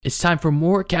It's time for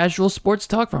more casual sports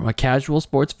talk from a casual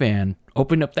sports fan.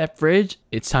 Open up that fridge.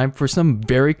 It's time for some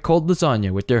very cold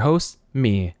lasagna with their host,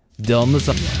 me, Dylan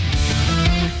Lasagna.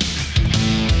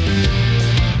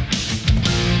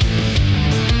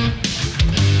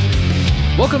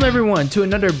 Welcome everyone to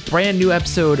another brand new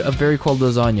episode of Very Cold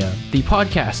Lasagna, the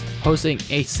podcast hosting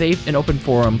a safe and open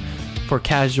forum for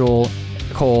casual,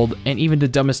 cold, and even the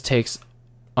dumbest takes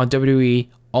on WWE,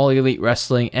 All Elite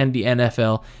Wrestling, and the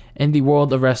NFL, and the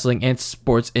world of wrestling and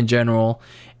sports in general.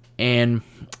 And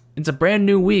it's a brand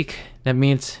new week. That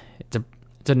means it's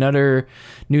another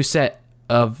new set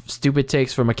of stupid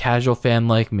takes from a casual fan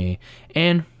like me.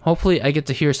 And hopefully I get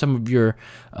to hear some of your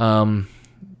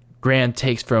grand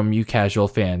takes from you casual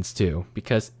fans too.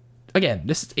 Because, again,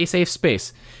 this is a safe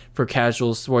space for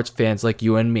casual sports fans like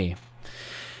you and me.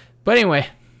 But anyway,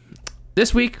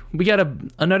 this week we got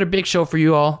another big show for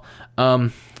you all.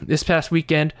 This past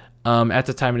weekend, at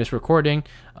the time of this recording,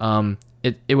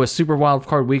 it was Super Wild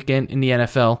Card weekend in the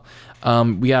NFL.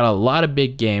 We got a lot of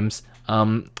big games.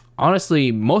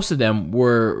 Honestly, most of them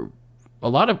were a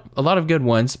lot of good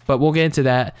ones, but we'll get into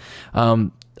that.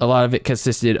 A lot of it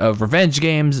consisted of revenge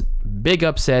games, big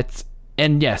upsets,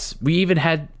 and yes, we even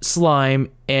had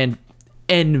Slime and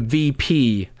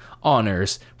MVP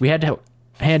honors. We had to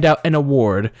hand out an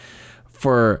award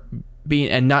for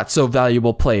being a not so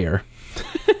valuable player.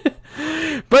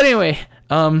 But anyway,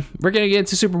 we're gonna get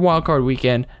into Super Wildcard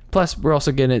Weekend. Plus, we're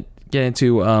also gonna get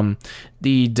into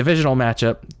the divisional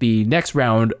matchup, the next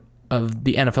round of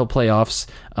the NFL playoffs,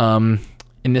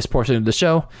 in this portion of the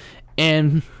show,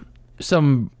 and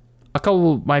a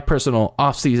couple of my personal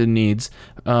off-season needs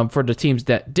for the teams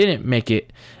that didn't make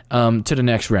it to the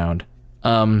next round.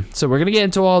 So we're gonna get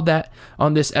into all of that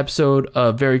on this episode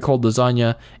of Very Cold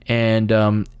Lasagna,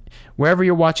 and wherever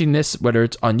you're watching this, whether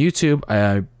it's on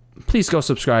YouTube, please go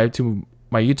subscribe to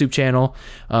my YouTube channel.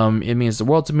 It means the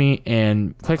world to me,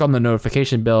 and click on the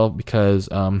notification bell because,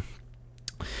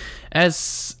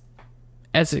 as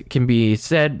it can be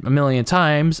said a million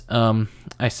times,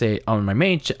 I say on my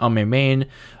main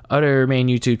other main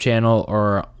YouTube channel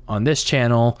or on this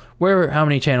channel, how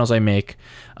many channels I make,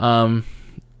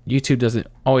 YouTube doesn't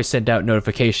always send out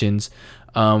notifications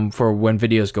for when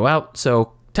videos go out,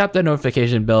 so tap that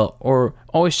notification bell or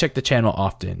always check the channel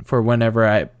often for whenever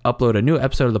I upload a new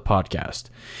episode of the podcast.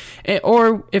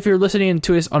 Or if you're listening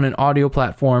to this on an audio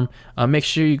platform, make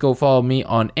sure you go follow me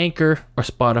on Anchor or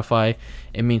Spotify.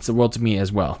 It means the world to me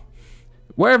as well.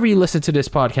 Wherever you listen to this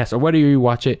podcast or whether you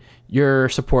watch it, your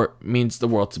support means the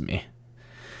world to me.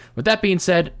 With that being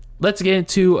said, let's get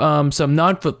into some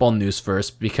non-football news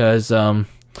first, because time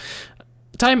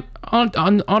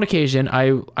on occasion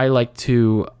I like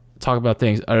to talk about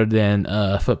things other than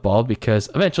football, because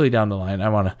eventually down the line I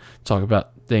want to talk about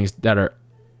things that are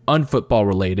unfootball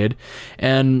related.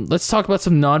 And let's talk about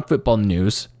some non-football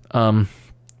news.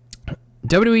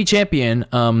 WWE champion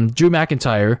Drew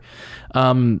McIntyre,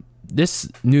 this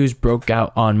news broke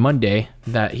out on Monday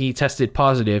that he tested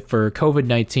positive for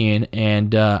COVID-19,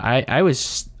 and I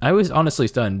was honestly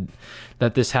stunned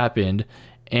that this happened,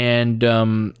 and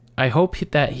I hope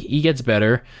that he gets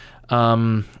better.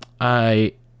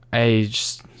 I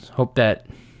just hope that,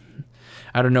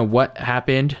 I don't know what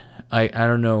happened. I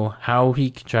don't know how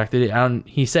he contracted it.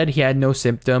 He said he had no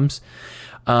symptoms.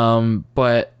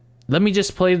 But let me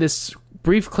just play this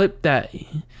brief clip that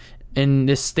in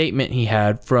this statement he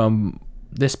had from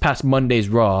this past Monday's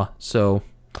Raw. So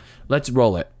let's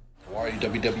roll it. How are you,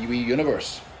 WWE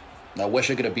Universe? I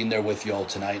wish I could have been there with you all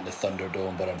tonight in the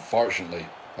Thunderdome, but unfortunately,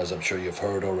 as I'm sure you've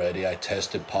heard already, I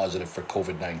tested positive for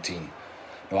COVID-19.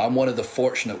 Now, I'm one of the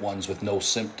fortunate ones with no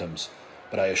symptoms,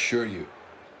 but I assure you,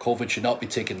 COVID should not be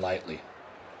taken lightly.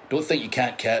 Don't think you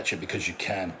can't catch it, because you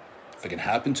can. If it can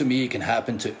happen to me, it can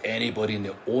happen to anybody, and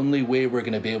the only way we're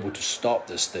going to be able to stop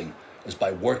this thing is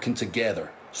by working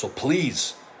together. So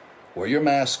please, wear your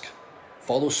mask,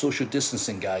 follow social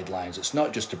distancing guidelines. It's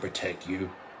not just to protect you,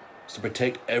 it's to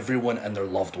protect everyone and their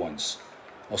loved ones.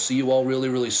 I'll see you all really,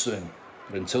 really soon.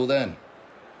 But until then,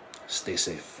 stay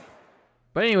safe.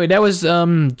 But anyway, that was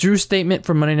Drew's statement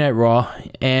from Monday Night Raw,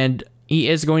 and he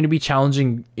is going to be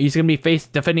challenging. He's going to be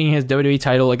defending his WWE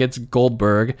title against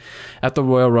Goldberg at the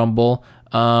Royal Rumble.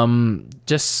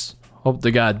 Just hope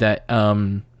to God that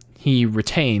he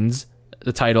retains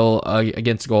the title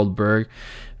against Goldberg,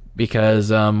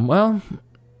 because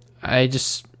I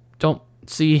just don't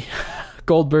see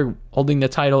Goldberg holding the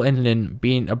title and then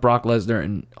being a Brock Lesnar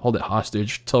and hold it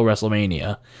hostage till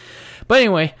WrestleMania. But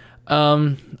anyway,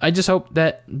 I just hope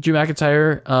that Drew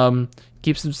McIntyre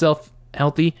keeps himself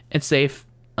healthy and safe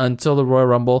until the Royal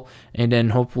Rumble, and then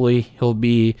hopefully he'll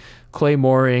be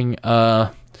Claymoring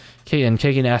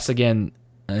kicking ass again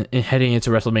heading into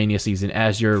WrestleMania season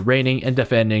as your reigning and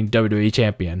defending WWE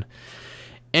champion.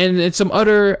 And in some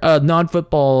other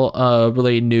non-football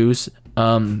related news,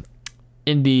 at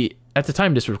the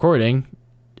time of this recording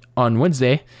on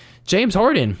Wednesday, James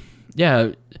Harden,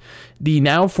 the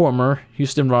now former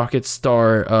Houston Rockets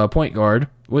star point guard,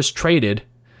 was traded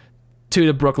to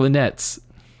the Brooklyn Nets.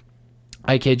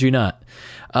 I kid you not.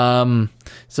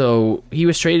 So he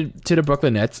was traded to the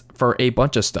Brooklyn Nets for a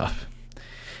bunch of stuff.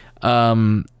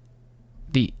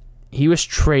 He was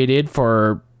traded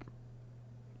for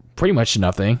pretty much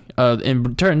nothing. In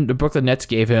return, the Brooklyn Nets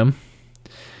gave him.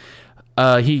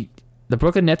 The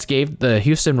Brooklyn Nets gave the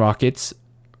Houston Rockets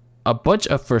a bunch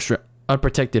of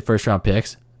unprotected first round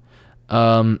picks,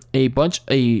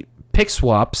 a pick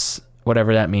swaps,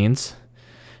 whatever that means,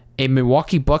 a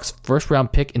Milwaukee Bucks first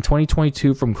round pick in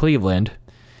 2022 from Cleveland,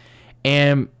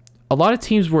 and a lot of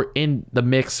teams were in the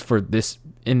mix for this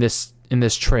in this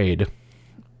trade.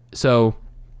 So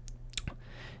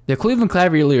the Cleveland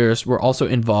Cavaliers were also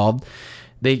involved.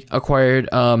 They acquired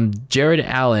Jared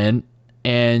Allen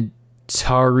and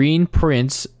Taurean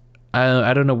Prince.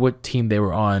 I don't know what team they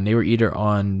were on. They were either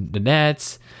on the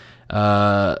Nets,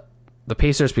 the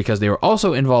Pacers, because they were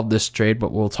also involved in this trade,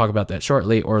 but we'll talk about that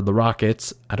shortly, or the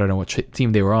Rockets. I don't know what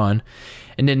team they were on.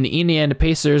 And then in the end, the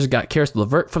Pacers got Karis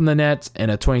LeVert from the Nets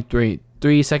and a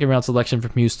 23 second round selection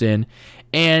from Houston.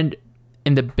 And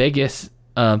in the biggest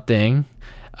thing,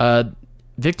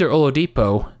 Victor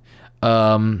Oladipo,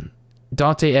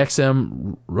 Dante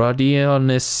Exum,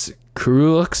 Rodions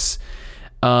Kurucs,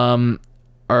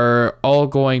 are all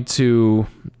going to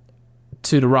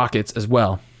the Rockets as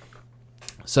well.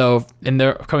 So, and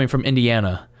they're coming from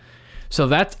Indiana. So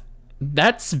that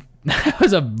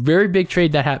was a very big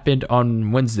trade that happened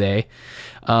on Wednesday.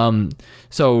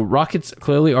 So Rockets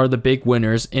clearly are the big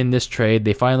winners in this trade.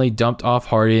 They finally dumped off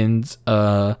Harden's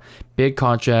big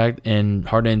contract and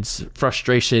Harden's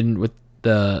frustration with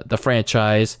the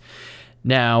franchise.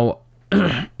 Now,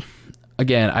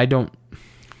 again, I don't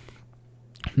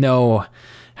know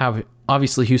how.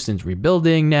 Obviously, Houston's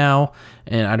rebuilding now,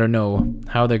 and I don't know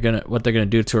what they're gonna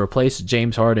do to replace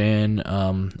James Harden,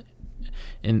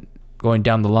 in going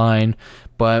down the line.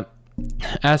 But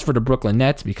as for the Brooklyn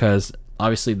Nets, because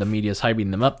obviously the media is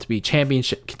hyping them up to be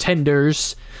championship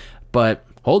contenders, but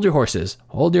hold your horses.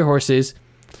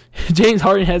 James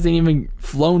Harden hasn't even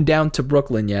flown down to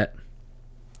Brooklyn yet.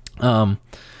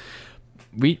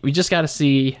 We just got to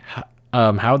see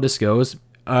how this goes.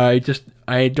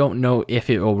 I don't know if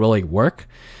it will really work,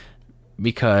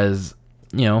 because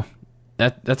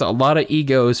that's a lot of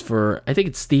egos for, I think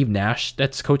it's Steve Nash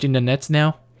that's coaching the Nets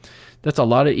now. That's a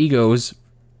lot of egos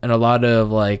and a lot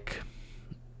of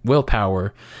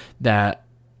willpower that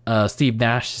Steve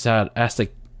Nash has to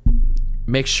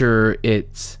make sure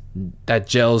that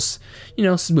gels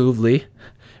smoothly,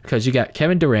 because you got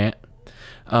Kevin Durant,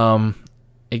 a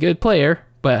good player,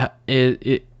 but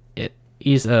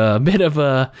he's a bit of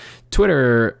a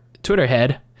Twitter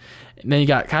head. And then you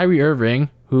got Kyrie Irving,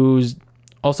 who's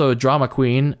also a drama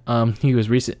queen. He was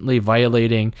recently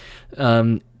violating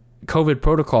COVID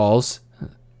protocols.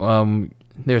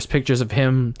 There's pictures of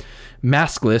him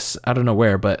maskless. I don't know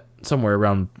where, but somewhere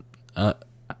around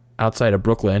outside of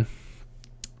Brooklyn.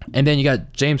 And then you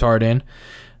got James Harden.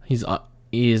 He's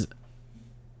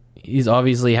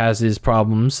obviously has his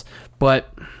problems,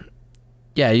 but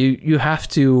yeah, you have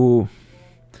to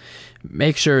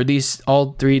make sure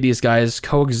all three of these guys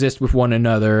coexist with one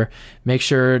another. Make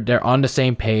sure they're on the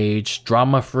same page,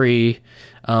 drama free,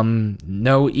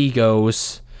 no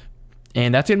egos,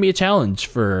 and that's gonna be a challenge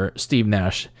for Steve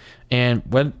Nash. And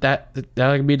that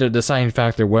could be the deciding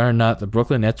factor whether or not the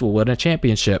Brooklyn Nets will win a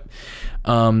championship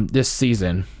this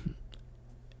season.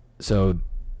 So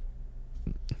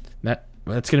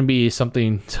that's gonna be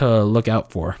something to look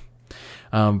out for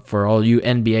all you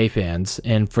NBA fans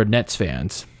and for Nets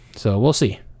fans. So we'll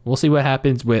see. We'll see what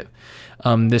happens with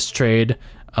this trade.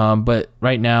 But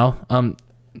right now,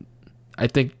 I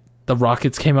think the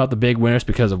Rockets came out the big winners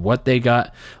because of what they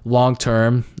got long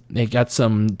term. They got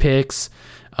some picks,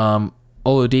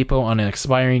 Oladipo on an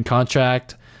expiring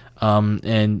contract,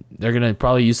 and they're going to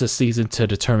probably use this season to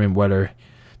determine whether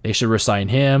they should resign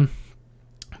him.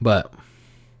 But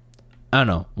I don't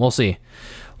know. We'll see.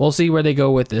 We'll see where they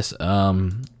go with this,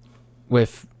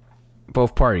 with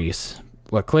both parties.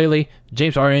 Well, clearly,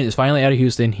 James Harden is finally out of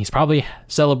Houston. He's probably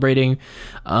celebrating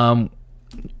to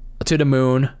the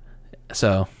moon.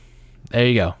 So, there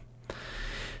you go.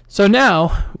 So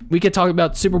now, we can talk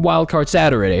about Super Wildcard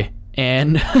Saturday.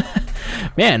 And,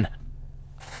 man,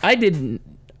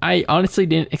 I honestly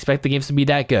didn't expect the games to be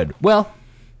that good. Well,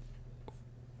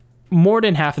 more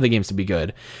than half of the games to be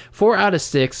good. 4 out of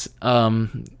 6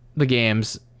 the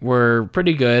games were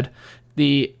pretty good.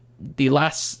 The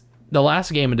last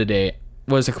game of the day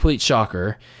was a complete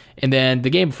shocker, and then the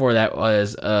game before that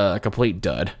was a complete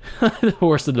dud. The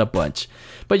worst of the bunch.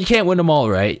 But you can't win them all,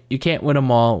 right? You can't win them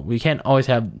all. We can't always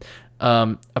have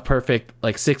a perfect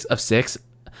 6 of 6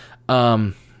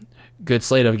 good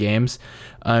slate of games.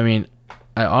 I mean,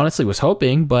 I honestly was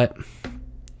hoping, but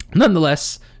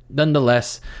nonetheless,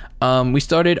 we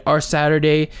started our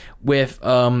Saturday with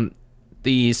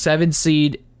the 7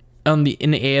 seed in the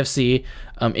AFC,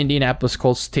 Indianapolis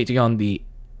Colts taking on the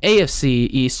AFC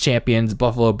East champions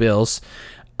Buffalo Bills.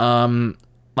 On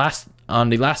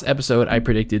the last episode, I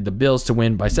predicted the Bills to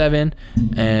win by 7,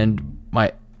 and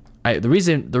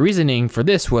the reasoning for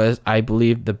this was I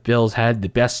believe the Bills had the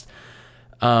best,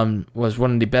 was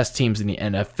one of the best teams in the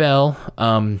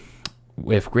NFL,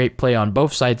 with great play on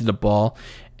both sides of the ball,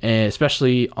 and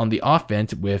especially on the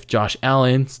offense with Josh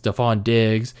Allen, Stephon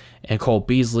Diggs, and Cole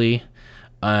Beasley.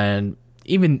 And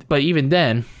even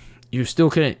then, you still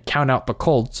couldn't count out the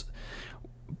Colts,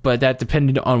 but that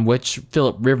depended on which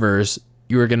Phillip Rivers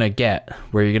you were gonna get.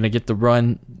 Where you're gonna get the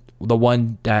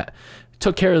one that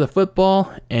took care of the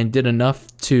football and did enough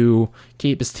to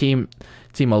keep his team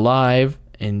alive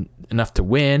and enough to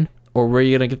win, or were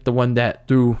you gonna get the one that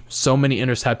threw so many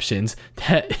interceptions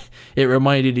that it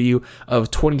reminded you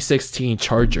of 2016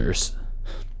 Chargers?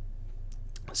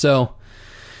 So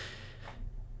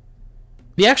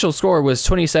the actual score was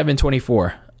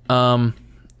 27-24.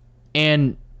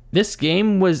 And this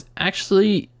game was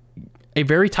actually a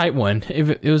very tight one.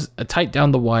 It was a tight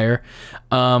down the wire.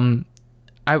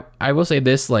 I will say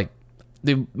this,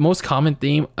 the most common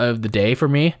theme of the day for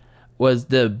me was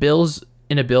the Bills'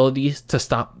 inability to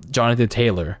stop Jonathan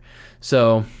Taylor.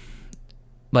 So,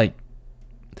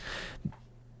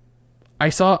 I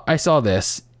saw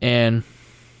this, and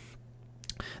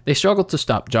they struggled to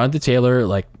stop Jonathan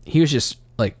Taylor. He was just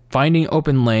finding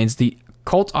open lanes. The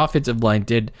Colts offensive line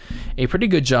did a pretty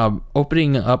good job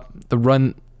opening up the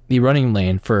running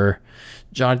lane for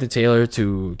Jonathan Taylor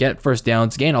to get first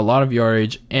downs, gain a lot of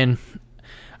yardage, and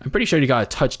I'm pretty sure he got a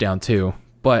touchdown too.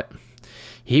 But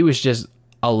he was just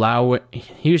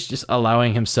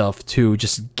allowing himself to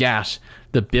just gash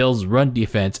the Bills' run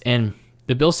defense, and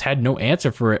the Bills had no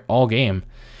answer for it all game.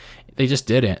 They just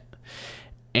didn't.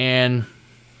 And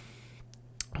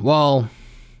while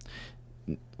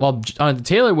Jonathan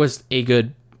Taylor was a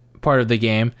good part of the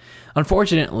game,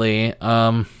 unfortunately,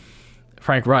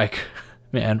 Frank Reich,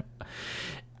 man,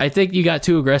 I think you got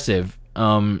too aggressive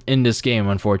in this game,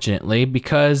 unfortunately,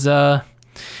 because I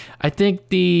think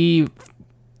the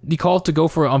call to go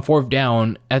for it on 4th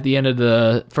down at the end of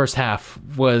the first half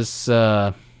was,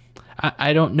 I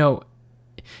don't know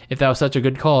if that was such a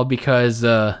good call, because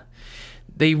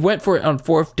they went for it on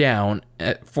 4th down,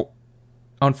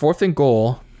 on 4th and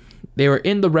goal. They were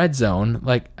in the red zone,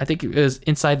 I think it was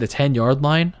inside the 10-yard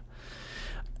line.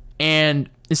 And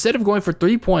instead of going for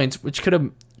 3 points, which could have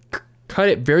cut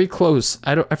it very close,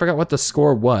 I forgot what the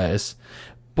score was,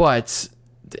 but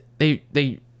they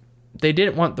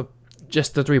didn't want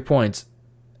just the 3 points.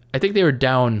 I think they were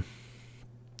down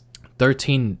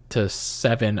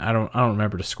 13-7. I don't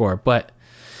remember the score, but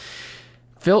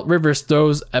Phillip Rivers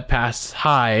throws a pass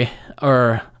high,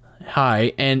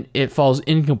 and it falls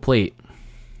incomplete.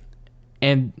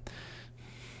 And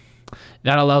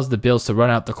that allows the Bills to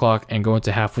run out the clock and go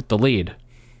into half with the lead.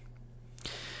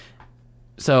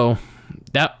 So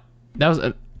that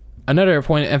was another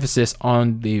point of emphasis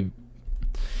on the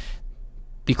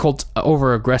Colts'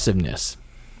 over aggressiveness.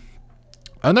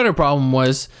 Another problem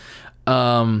was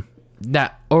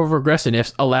that over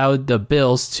aggressiveness allowed the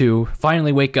Bills to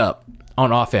finally wake up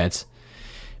on offense,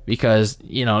 because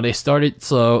they started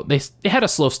slow. They had a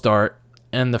slow start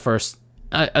in the first,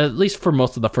 at least for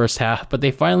most of the first half, but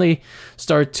they finally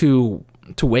started to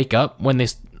wake up when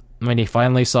they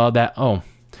finally saw that, oh,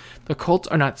 the Colts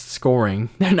are not scoring.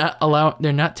 They're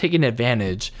not taking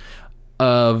advantage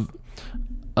of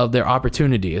their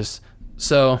opportunities.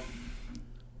 So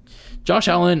Josh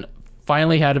Allen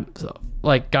finally got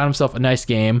himself a nice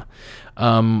game.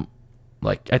 I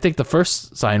think the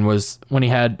first sign was when he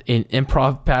had an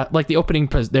improv pass,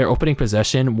 their opening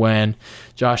possession, when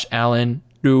Josh Allen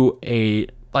threw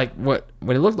what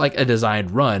it looked like a designed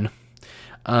run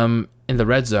in the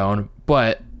red zone,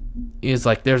 but he's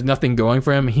there's nothing going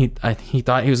for him. He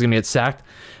thought he was gonna get sacked,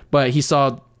 but he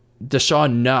saw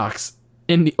Deshaun Knox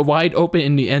wide open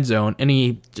in the end zone, and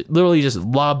he literally just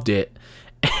lobbed it,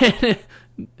 and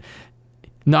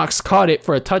Knox caught it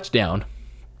for a touchdown.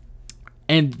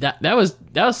 And that was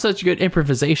such good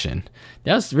improvisation.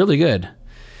 That was really good.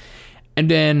 And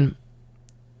then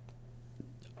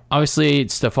Obviously,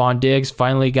 Stephon Diggs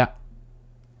finally got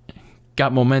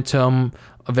momentum.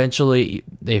 Eventually,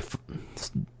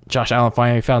 Josh Allen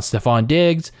finally found Stephon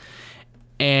Diggs,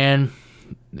 and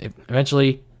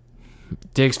eventually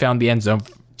Diggs found the end zone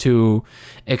to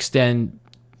extend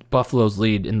Buffalo's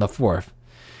lead in the fourth.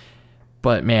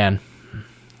 But man,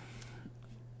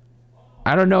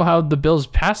 I don't know how the Bills'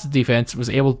 pass defense was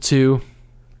able to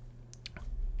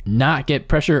not get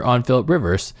pressure on Phillip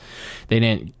Rivers. They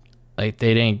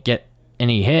didn't get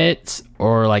any hits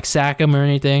or like sack him or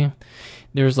anything.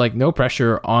 There was like no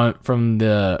pressure on from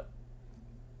the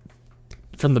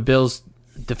Bills'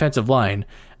 defensive line.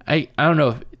 I don't know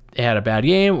if they had a bad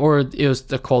game or it was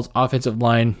the Colts' offensive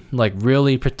line like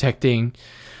really protecting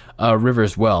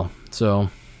Rivers well. So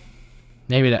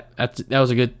maybe that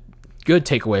was a good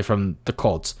takeaway from the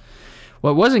Colts.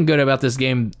 What wasn't good about this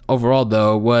game overall,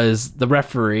 though, was the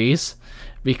referees,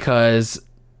 because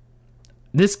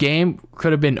this game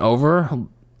could have been over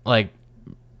like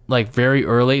very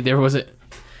early. There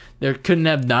couldn't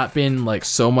have not been like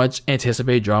so much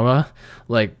anticipated drama.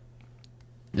 Like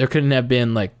there couldn't have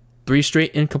been like 3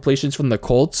 straight incompletions from the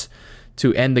Colts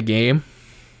to end the game,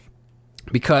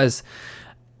 because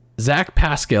Zach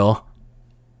Pascal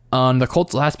on the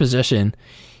Colts' last possession,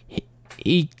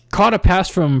 he caught a pass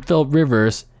from Phillip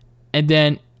Rivers, and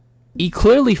then he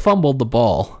clearly fumbled the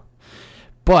ball,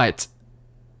 but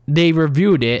they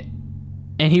reviewed it,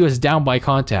 and he was down by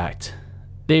contact.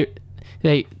 They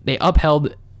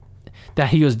upheld that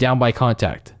he was down by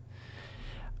contact.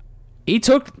 He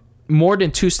took more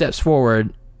than 2 steps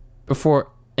forward before,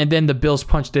 and then the Bills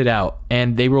punched it out,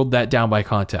 and they ruled that down by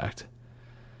contact.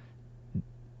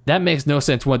 That makes no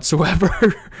sense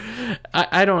whatsoever.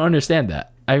 I don't understand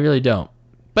that. I really don't.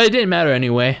 But it didn't matter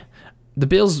anyway. The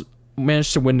Bills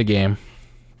managed to win the game,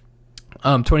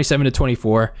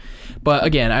 27-24. But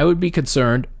again, I would be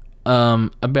concerned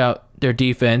about their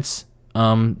defense.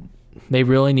 They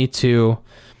really need to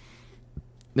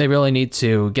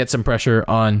get some pressure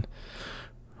on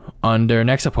their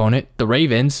next opponent, the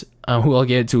Ravens, who I'll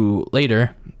get to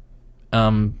later,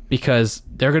 because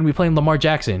they're going to be playing Lamar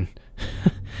Jackson.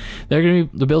 The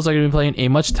Bills are going to be playing a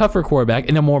much tougher quarterback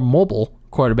and a more mobile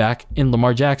quarterback in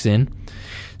Lamar Jackson.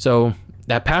 So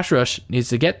that pass rush needs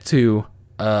to get to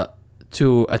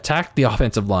attack the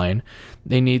offensive line.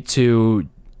 They need to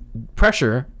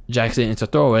pressure Jackson into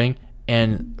throwing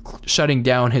and shutting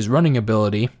down his running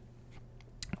ability.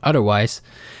 Otherwise,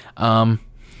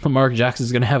 Lamar Jackson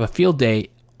is going to have a field day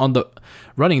on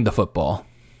running the football,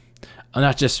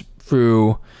 not just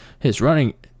through the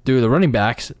running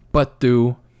backs, but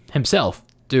through himself,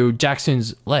 through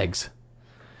Jackson's legs.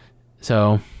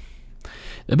 So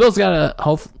the Bills got to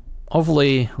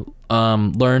hopefully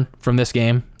learn from this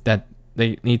game that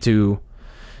they need to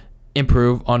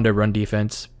improve on their run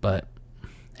defense. But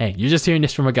hey, you're just hearing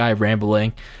this from a guy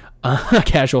rambling, a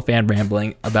casual fan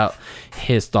rambling about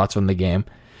his thoughts from the game.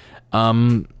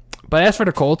 But as for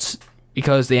the Colts,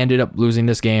 because they ended up losing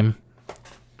this game,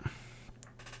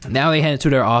 now they head into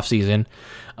their offseason.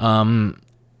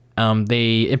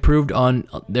 They improved on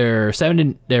their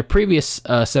previous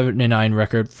 7-9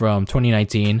 record from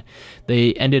 2019.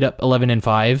 They ended up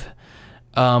 11-5.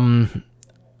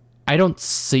 I don't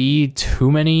see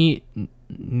too many,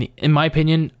 in my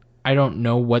opinion. I don't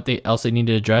know what else they need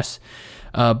to address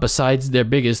besides their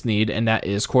biggest need, and that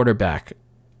is quarterback,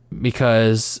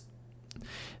 because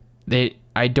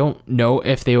I don't know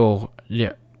if they will.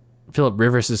 Yeah, Phillip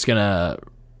Rivers is gonna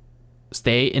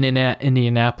stay in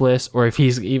Indianapolis, or if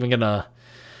he's even gonna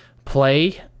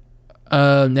play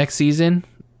next season.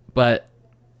 But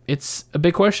it's a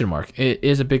big question mark. It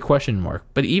is a big question mark.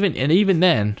 But even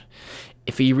then,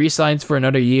 if he re-signs for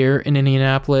another year in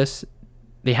Indianapolis,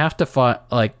 they have to fight.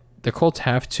 Like the Colts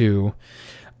have to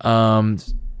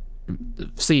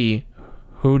see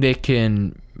who they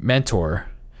can mentor,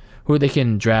 who they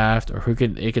can draft, or who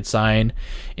they could sign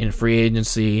in free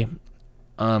agency.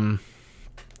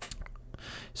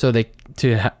 So they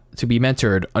to be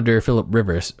mentored under Phillip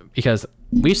Rivers, because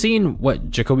we've seen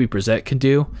what Jacoby Brissett can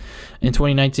do in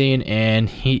 2019, and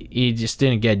he just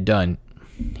didn't get it done.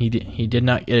 He did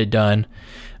not get it done.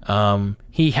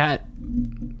 He had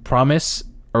promise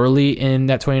early in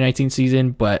that 2019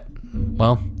 season, but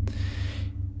well,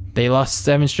 they lost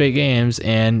 7 straight games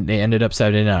and they ended up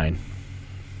 7-9.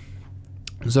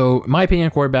 So, in my opinion,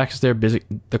 quarterback is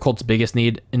the Colts' biggest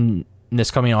need in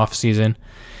this coming off season,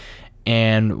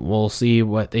 and we'll see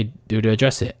what they do to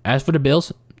address it. As for the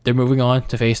Bills, they're moving on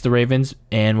to face the Ravens,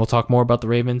 and we'll talk more about the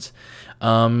Ravens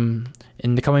in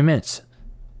the coming minutes.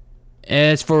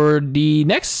 As for the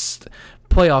next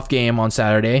playoff game on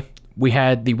Saturday, we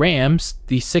had the Rams,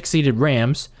 the 6-seeded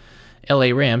Rams, LA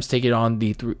Rams taking on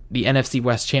the NFC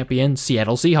West champion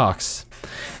Seattle Seahawks.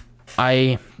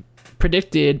 I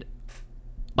predicted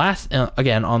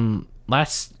on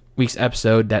last week's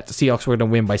episode that the Seahawks were going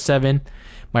to win by 7.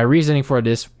 My reasoning for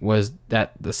this was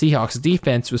that the Seahawks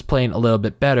defense was playing a little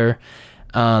bit better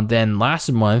than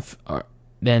last month, or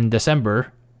than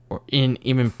December, or in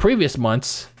even previous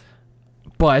months.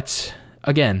 But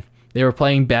again, they were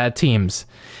playing bad teams,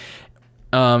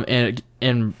 and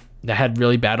that had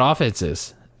really bad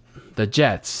offenses. The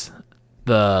Jets,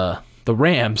 the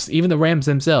Rams, even the Rams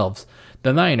themselves,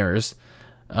 the Niners,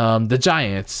 the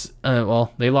Giants.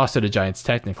 Well, they lost to the Giants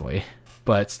technically,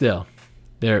 but still,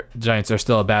 their Giants are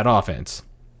still a bad offense.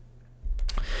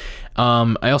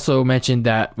 I also mentioned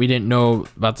that we didn't know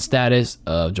about the status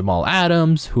of Jamal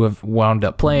Adams, who have wound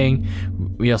up playing.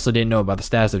 We also didn't know about the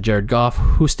status of Jared Goff,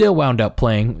 who still wound up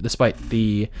playing despite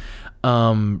the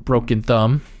broken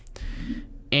thumb.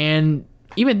 And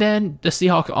even then, the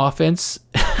Seahawks offense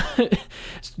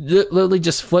literally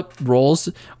just flipped roles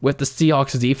with the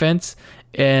Seahawks defense,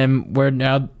 and where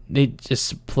now they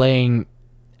just playing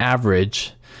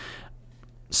average.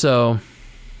 So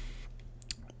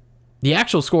the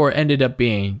actual score ended up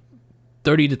being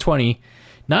 30-20,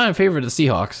 not in favor of the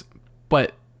Seahawks,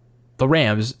 but the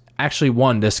Rams actually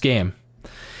won this game.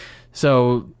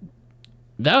 So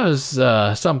that was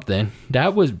something.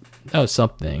 That was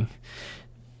something.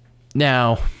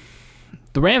 Now,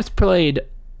 the Rams played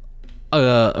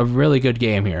a really good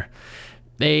game here.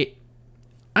 I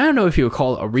don't know if you would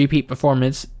call it a repeat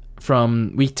performance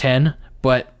from Week 10,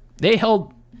 but they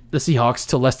held the Seahawks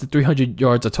to less than 300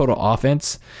 yards of total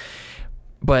offense.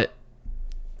 But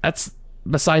that's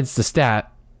besides the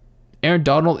stat. Aaron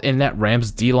Donald and that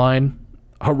Rams D-line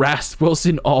harassed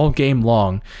Wilson all game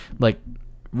long. Like,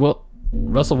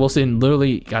 Russell Wilson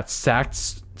literally got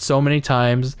sacked so many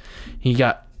times. He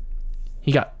got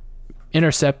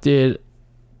intercepted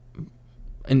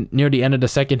near the end of the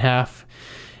second half,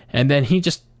 and then he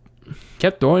just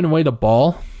kept throwing away the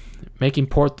ball, making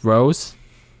poor throws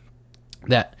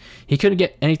that he couldn't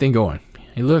get anything going.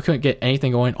 He literally couldn't get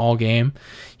anything going all game.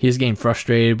 He was getting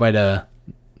frustrated by the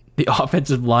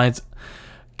offensive line's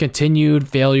continued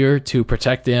failure to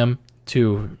protect him,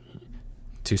 to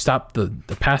stop the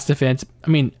pass defense. I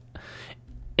mean,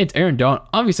 it's Aaron Donald.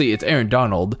 Obviously, it's Aaron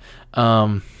Donald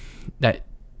that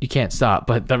you can't stop.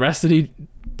 But the rest of the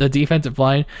defensive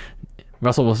line,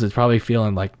 Russell Wilson's probably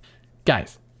feeling like,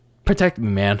 guys, protect me,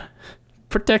 man.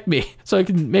 Protect me so I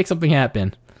can make something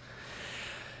happen.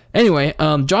 Anyway,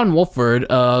 John Wolford,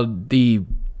 the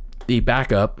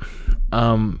backup,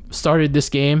 started this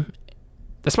game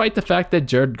despite the fact that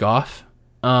Jared Goff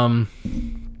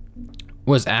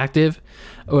was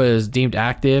deemed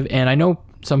active, and I know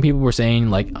some people were saying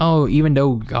like, oh, even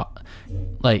though Goff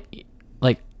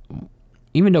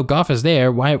is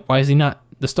there, why is he not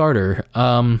the starter?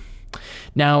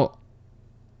 Now,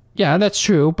 yeah, that's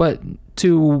true, but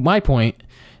to my point,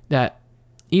 that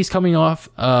he's coming off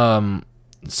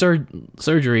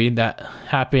surgery that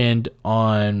happened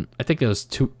on, I think it was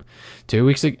two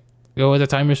weeks ago at the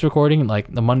time of this recording,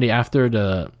 like the Monday after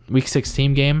the Week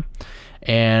 16 game,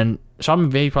 and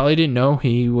Sean McVay probably didn't know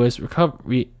he was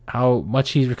how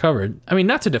much he's recovered. I mean,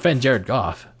 not to defend Jared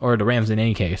Goff or the Rams in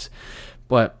any case,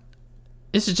 but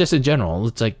this is just in general.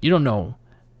 It's like you don't know,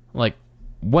 like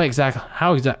what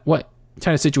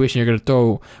kind of situation you're going to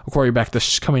throw a quarterback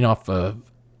that's coming off a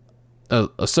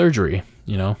surgery,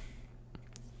 you know.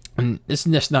 And it's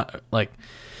just not like,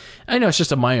 I know it's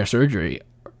just a minor surgery,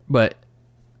 but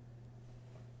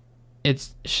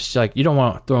it's just like you don't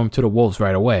want to throw him to the wolves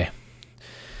right away.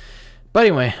 But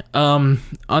anyway, on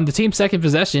the team's second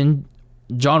possession,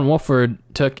 John Wolford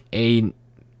took a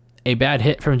bad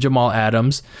hit from Jamal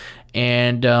Adams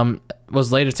and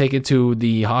was later taken to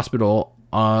the hospital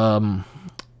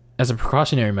as a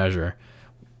precautionary measure.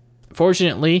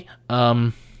 Fortunately,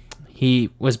 he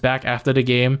was back after the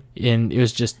game, and it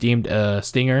was just deemed a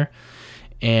stinger.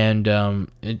 And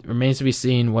it remains to be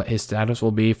seen what his status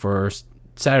will be for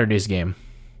Saturday's game.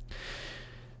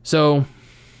 So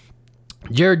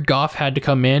Jared Goff had to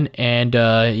come in, and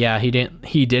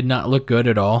he did not look good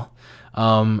at all.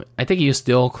 I think he was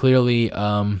still clearly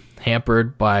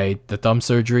hampered by the thumb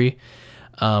surgery.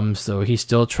 So he's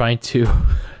still trying to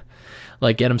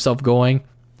like get himself going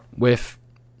with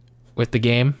the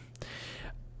game.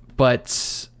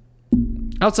 But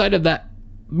outside of that,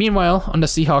 meanwhile, on the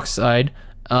Seahawks side,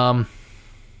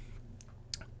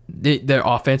 their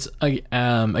offense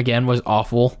again was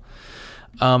awful.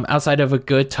 Outside of a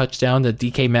good touchdown, the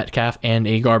DK Metcalf, and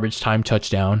a garbage time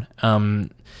touchdown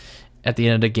at the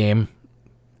end of the game.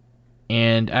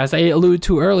 And as I alluded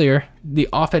to earlier, the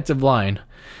offensive line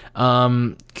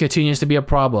continues to be a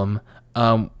problem,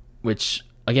 which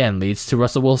again leads to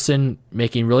Russell Wilson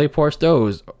making really poor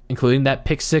throws, including that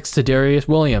pick six to Darius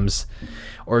Williams,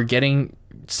 or getting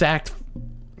sacked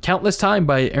countless times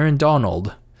by Aaron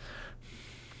Donald.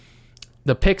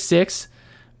 The pick six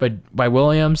by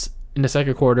Williams in the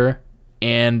second quarter,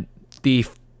 and the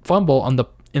fumble on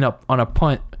a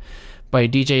punt by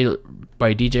DJ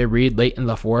Reed late in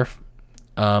the fourth,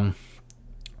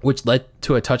 which led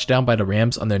to a touchdown by the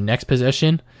Rams on their next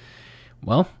possession.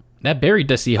 Well, that buried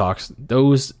the Seahawks.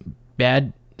 Those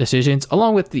bad decisions,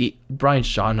 along with the Brian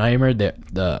Schottenheimer,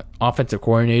 the offensive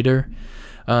coordinator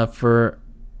for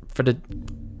the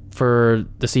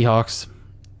Seahawks,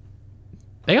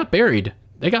 they got buried.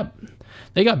 They got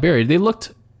buried. They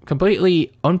looked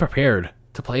completely unprepared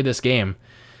to play this game.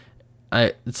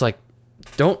 It's like,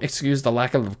 don't excuse the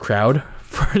lack of a crowd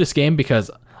for this game, because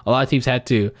a lot of teams had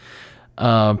to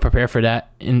prepare for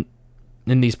that in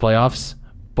these playoffs,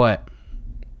 but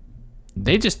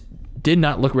they just did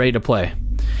not look ready to play.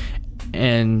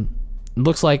 And it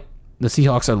looks like the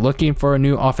Seahawks are looking for a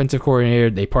new offensive coordinator.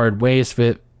 They parted ways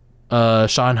with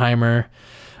Schottenheimer.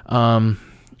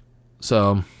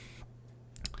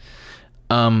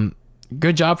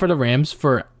 Good job for the Rams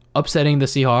for upsetting the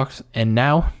Seahawks, and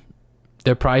now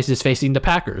their prize is facing the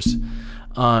Packers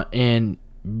in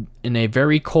a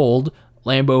very cold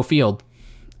Lambeau Field.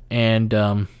 And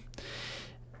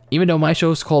even though my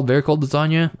show is called Very Cold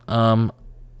Lasagna,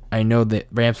 I know that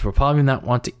Rams will probably not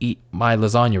want to eat my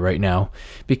lasagna right now,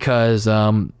 because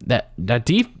that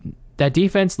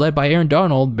defense led by Aaron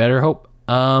Donald, better hope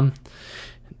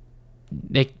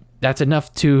that's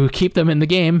enough to keep them in the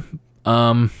game,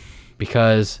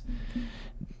 because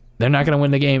they're not going to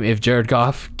win the game if Jared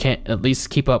Goff can't at least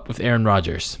keep up with Aaron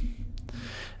Rodgers.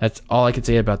 That's all I can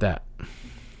say about that.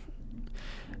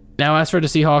 Now, as for the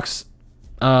Seahawks,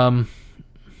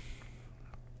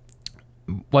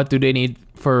 what do they need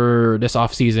for this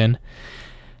offseason?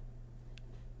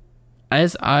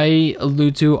 As I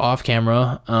allude to off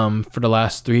camera, for the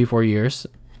last 3-4 years,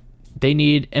 they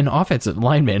need an offensive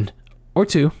lineman or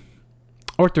two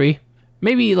or three,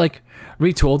 maybe like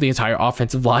retool the entire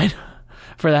offensive line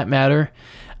for that matter.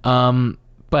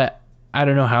 But I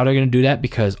don't know how they're going to do that,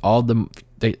 because all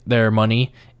their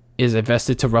money is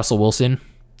invested to Russell Wilson.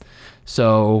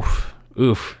 So,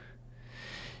 oof.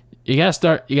 You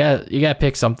gotta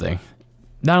pick something.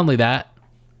 Not only that,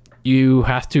 you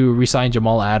have to re-sign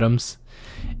Jamal Adams.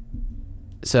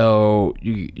 So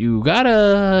you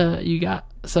got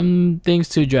some things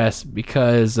to address,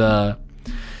 because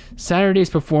Saturday's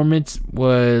performance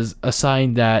was a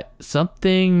sign that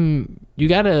you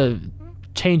gotta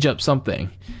change up something.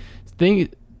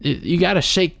 You gotta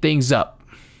shake things up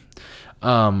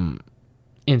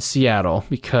in Seattle,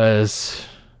 because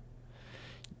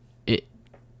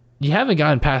you haven't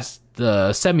gotten past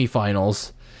the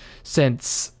semifinals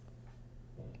since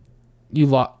you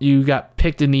got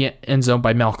picked in the end zone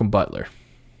by Malcolm Butler.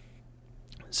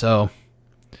 So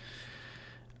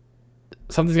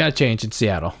something's got to change in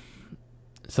Seattle.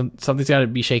 Something's got to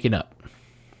be shaken up.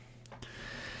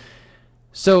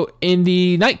 So in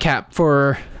the nightcap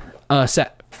for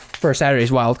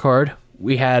Saturday's wild card,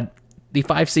 we had the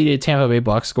 5-seeded Tampa Bay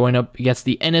Bucks going up against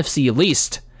the NFC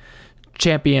least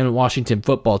champion Washington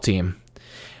football team.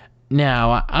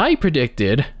 Now, I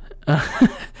predicted,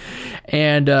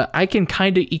 and I can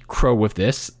kind of eat crow with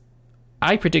this,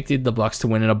 I predicted the Bucks to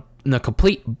win in a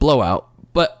complete blowout,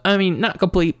 but I mean, not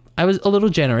complete. I was a little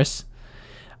generous.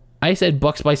 I said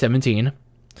Bucks by 17.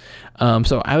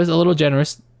 So I was a little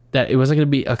generous that it wasn't going to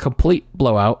be a complete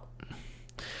blowout.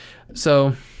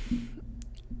 So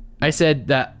I said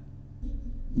that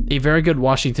a very good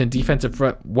Washington defensive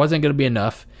front wasn't going to be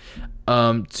enough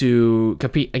to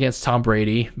compete against Tom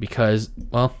Brady, because,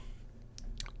 well,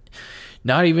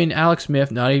 not even Alex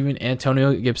Smith, not even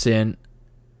Antonio Gibson,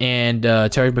 and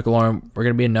Terry McLaurin were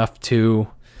going to be enough to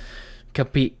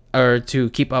compete or to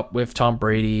keep up with Tom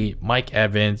Brady, Mike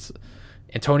Evans,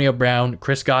 Antonio Brown,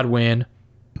 Chris Godwin,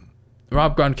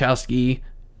 Rob Gronkowski,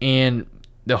 and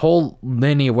the whole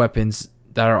lineage of weapons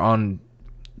that are on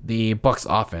the Bucs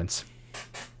offense.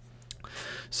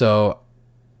 So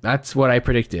that's what I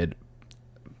predicted.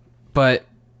 But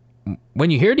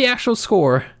when you hear the actual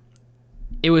score,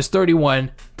 it was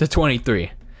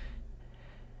 31-23.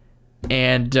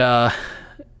 And I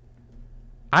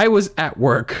was at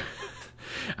work.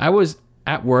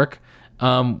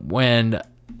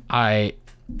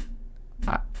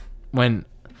 When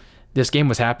this game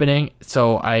was happening,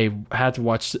 so I had to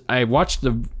watch. I watched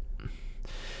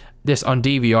this on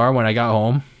DVR when I got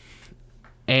home,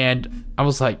 and I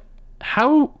was like,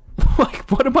 how, like,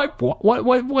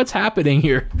 what's happening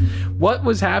here? What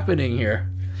was happening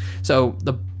here? So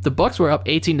the Bucks were up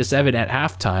 18-7 at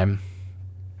halftime,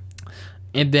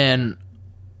 and then,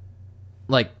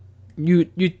 like,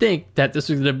 you'd think that this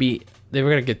was gonna be,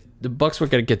 the Bucks were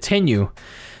gonna continue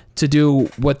to do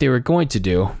what they were going to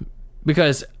do,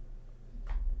 because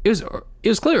it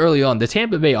was clear early on the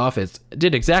Tampa Bay offense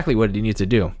did exactly what it needed to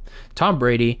do. Tom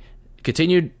Brady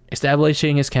continued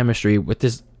establishing his chemistry with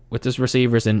his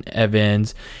receivers in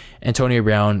Evans, Antonio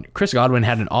Brown. Chris Godwin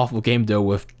had an awful game though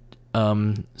with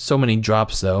so many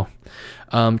drops though.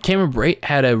 Cameron Brate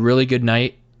had a really good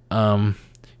night.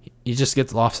 He just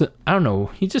gets lost. I don't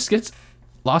know. He just gets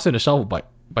lost in a shuffle by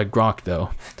Gronk though.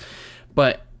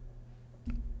 But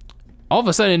all of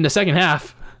a sudden in the second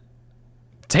half,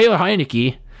 Taylor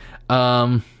Heineke,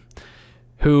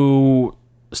 who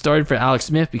started for Alex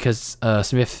Smith because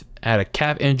Smith had a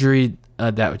calf injury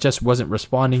that just wasn't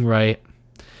responding right.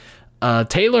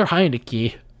 Taylor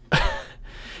Heineke,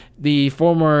 the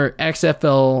former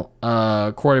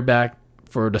XFL quarterback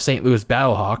for the St. Louis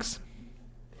Battlehawks,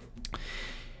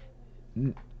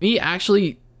 he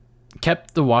actually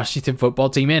kept the Washington football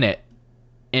team in it.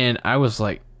 And I was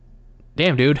like,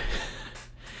 damn, dude.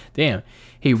 Damn.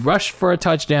 He rushed for a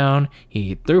touchdown.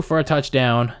 He threw for a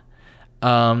touchdown.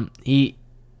 He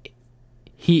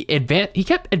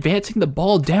kept advancing the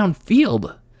ball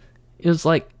downfield. It was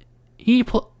like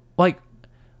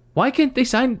why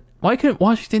couldn't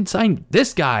Washington sign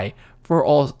this guy for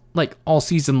all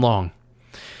season long?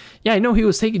 Yeah, I know he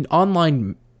was taking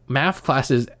online math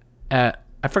classes at,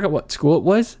 I forgot what school it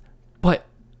was, but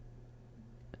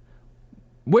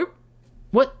what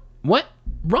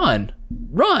run.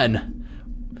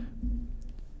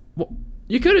 Well,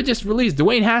 you could have just released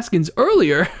Dwayne Haskins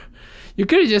earlier. You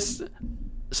could have just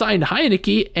signed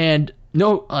Heineke and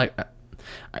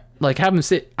have him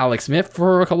sit Alex Smith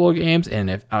for a couple of games, and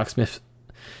if Alex Smith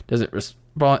doesn't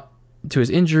respond to his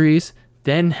injuries,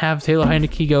 then have Taylor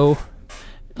Heineke go.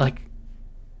 Like,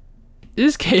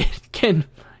 this kid can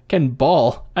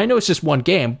ball. I know it's just one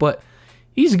game, but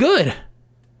he's good.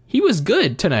 He was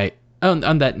good tonight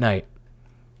on that night.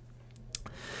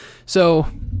 So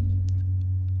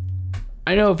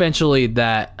I know eventually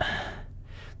that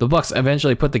the Bucks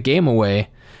eventually put the game away,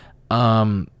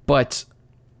 but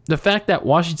the fact that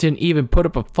Washington even put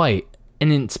up a fight,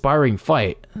 an inspiring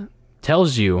fight,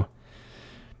 tells you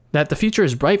that the future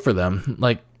is bright for them.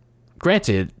 Like,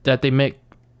 granted that they make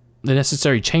the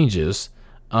necessary changes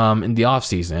in the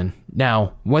offseason.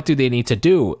 Now, what do they need to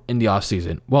do in the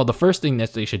offseason? Well, the first thing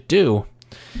that they should do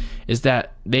is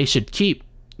that they should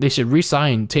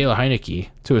re-sign Taylor Heineke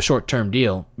to a short-term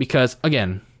deal, because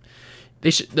again,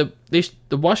 the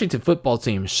Washington football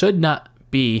team should not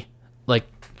be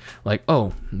like,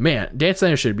 oh man, Dan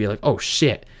Snyder should be like, oh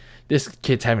shit, this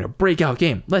kid's having a breakout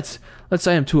game. Let's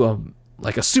sign him to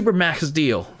a super max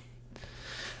deal.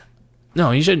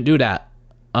 No, he shouldn't do that.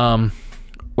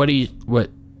 What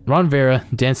Ron Vera,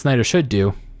 Dan Snyder should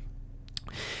do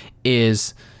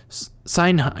is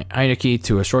sign Heineke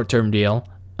to a short-term deal.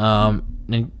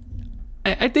 And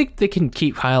I think they can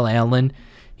keep Kyle Allen.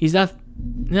 He's not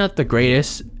the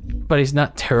greatest, but he's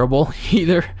not terrible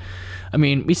either. I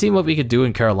mean, we seen what we could do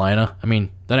in Carolina. I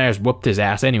mean, the Niners whooped his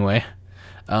ass anyway.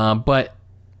 But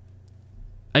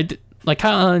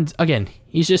Kyle Allen, again,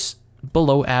 he's just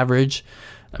below average.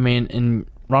 I mean, and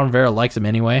Ron Vera likes him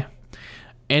anyway.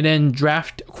 And then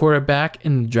draft a quarterback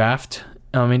in the draft.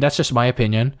 I mean, that's just my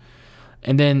opinion.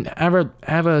 And then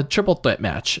have a triple threat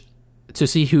match to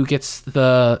see who gets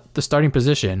the starting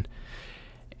position,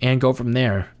 and go from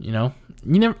there. You know,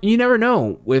 you never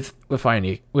know with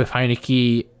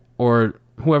Heineke or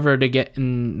whoever they get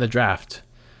in the draft.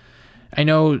 I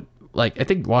know, I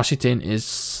think Washington is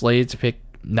slated to pick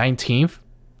 19th.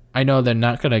 I know they're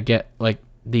not gonna get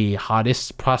the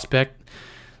hottest prospect,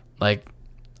 like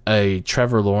a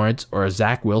Trevor Lawrence or a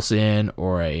Zach Wilson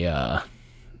or a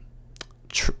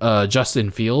Justin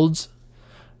Fields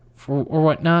or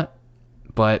whatnot,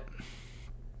 but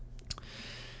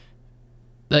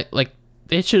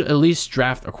they should at least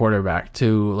draft a quarterback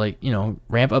to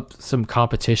ramp up some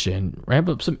competition, ramp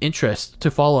up some interest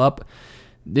to follow up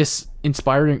this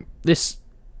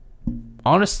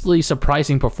honestly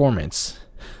surprising performance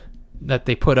that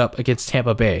they put up against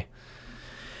Tampa Bay.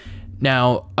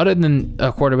 Now, other than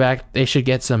a quarterback, they should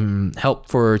get some help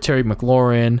for Terry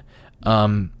McLaurin,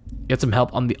 get some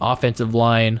help on the offensive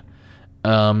line.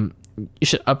 You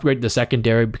should upgrade the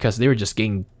secondary because they were just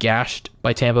getting gashed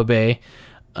by Tampa Bay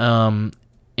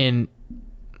in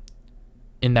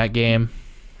that game.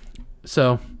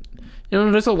 So,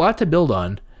 there's a lot to build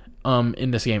on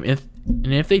in this game.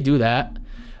 If they do that,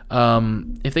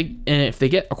 If they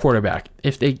get a quarterback,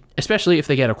 especially if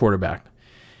they get a quarterback,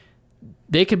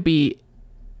 they could be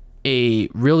a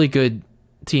really good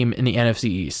team in the NFC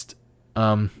East.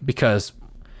 Because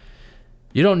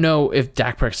you don't know if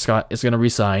Dak Prescott is going to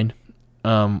resign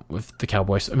with the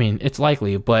Cowboys. I mean, it's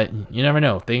likely, but you never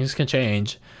know. Things can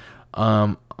change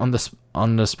on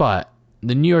the spot.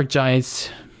 The New York Giants,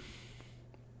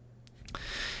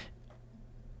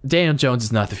 Daniel Jones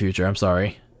is not the future. I'm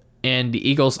sorry. And the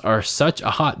Eagles are such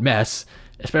a hot mess,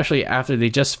 especially after they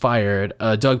just fired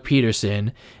Doug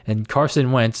Peterson, and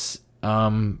Carson Wentz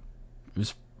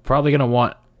is probably going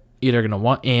to either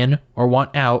want in or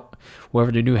want out,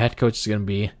 whoever the new head coach is going to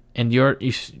be. And you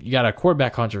got a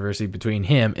quarterback controversy between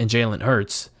him and Jalen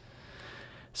Hurts.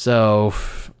 So,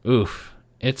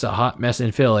 it's a hot mess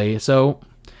in Philly. So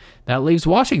that leaves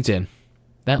Washington.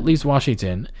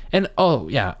 And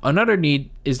another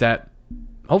need is that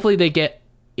hopefully they get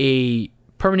a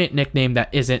permanent nickname that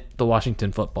isn't the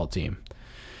Washington football team.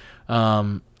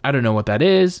 I don't know what that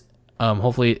is.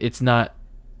 Hopefully it's not,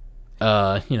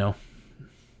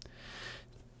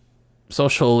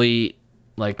 socially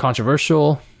like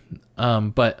controversial.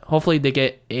 But hopefully they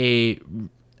get a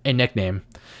nickname,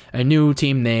 a new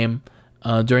team name,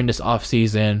 during this off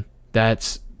season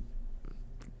that's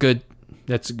good.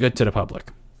 That's good to the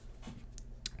public.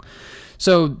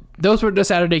 So those were the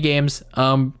Saturday games.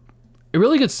 A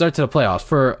really good start to the playoffs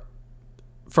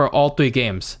for all three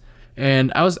games,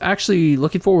 and I was actually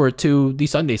looking forward to the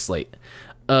Sunday slate.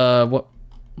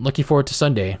 Looking forward to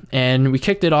Sunday, and we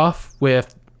kicked it off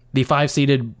with the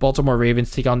 5-seeded Baltimore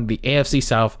Ravens take on the AFC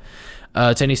South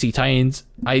Tennessee Titans.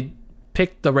 I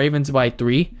picked the Ravens by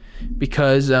 3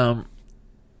 because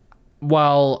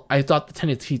while I thought the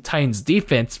Tennessee Titans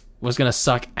defense was gonna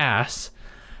suck ass,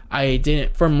 I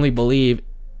didn't firmly believe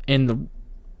in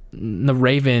the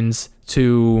Ravens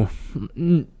to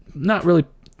not really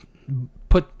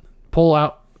put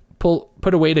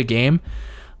away the game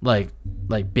like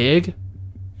big,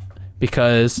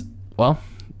 because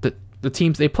the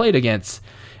teams they played against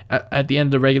at the end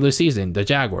of the regular season, the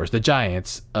Jaguars, the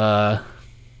Giants, the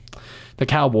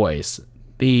Cowboys,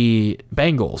 the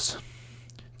Bengals,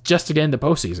 just to get into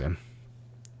postseason,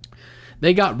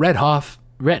 they got red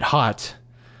hot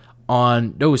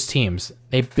on those teams.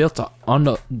 They built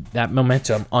on that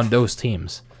momentum on those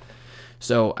teams.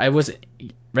 So I was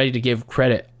ready to give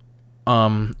credit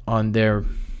on their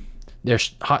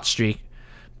hot streak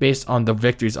based on the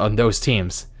victories on those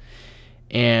teams.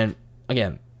 And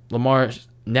again, Lamar's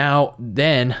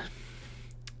then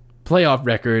playoff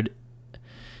record,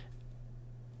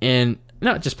 and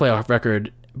not just playoff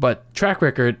record, but track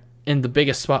record in the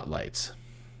biggest spotlights.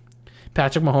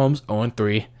 Patrick Mahomes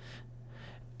 0-3.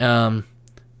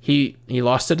 He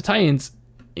lost to the Titans,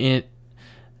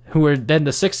 who were then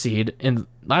the 6th seed in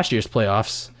last year's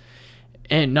playoffs.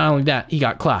 And not only that, he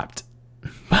got clapped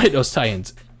by those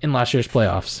Titans in last year's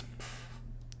playoffs.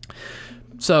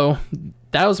 So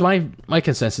that was my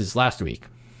consensus last week.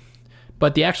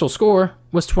 But the actual score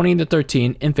was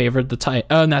 20-13 in favor of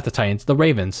the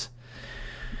Ravens.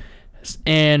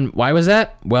 And why was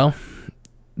that? Well,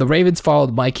 the Ravens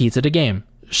followed my key to the game.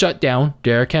 Shut down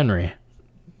Derrick Henry,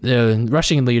 the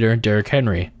rushing leader, Derrick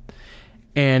Henry.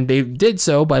 And they did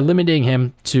so by limiting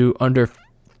him to under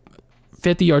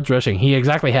 50 yards rushing. He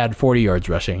exactly had 40 yards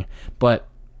rushing, but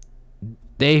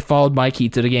they followed my key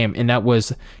to the game, and that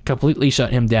was completely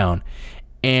shut him down.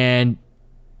 And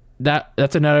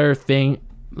that's another thing,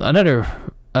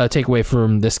 takeaway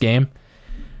from this game.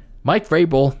 Mike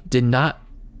Vrabel did not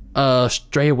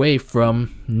stray away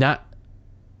from not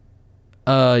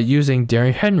using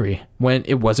Derrick Henry when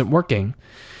it wasn't working.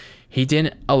 He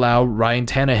didn't allow Ryan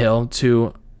Tannehill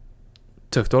to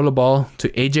throw the ball to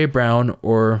AJ Brown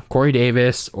or Corey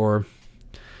Davis or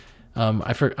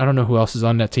I don't know who else is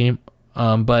on that team,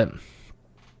 but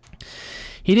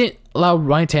he didn't allow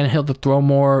Ryan Tannehill to throw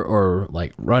more or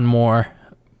like run more.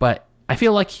 But I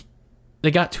feel like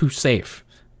they got too safe.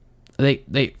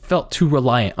 They felt too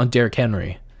reliant on Derrick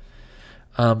Henry,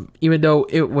 even though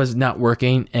it was not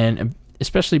working, and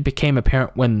especially became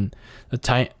apparent when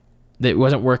that it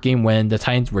wasn't working when the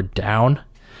Titans were down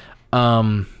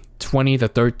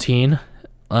 20-13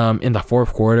 in the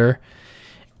fourth quarter,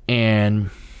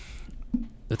 and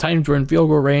the Titans were in field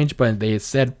goal range, but they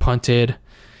instead punted,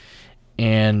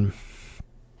 and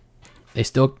they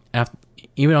still,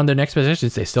 even on their next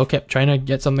possessions, they still kept trying to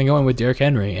get something going with Derrick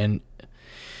Henry, and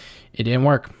it didn't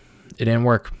work.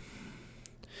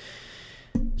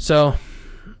 So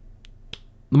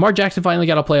Lamar Jackson finally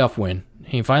got a playoff win.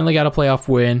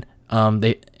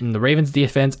 The Ravens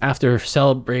defense, after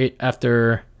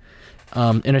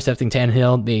intercepting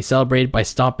Tannehill. They celebrated by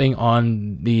stomping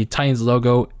on the Titans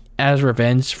logo as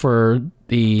revenge for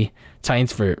the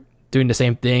Titans for doing the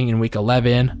same thing in Week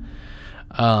 11.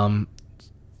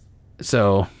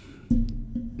 So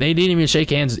they didn't even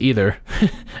shake hands either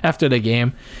after the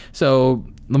game. So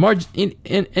Lamar, in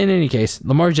any case,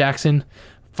 Lamar Jackson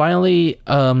finally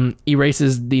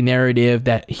erases the narrative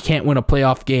that he can't win a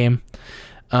playoff game.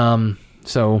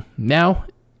 So now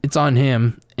it's on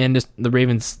him and the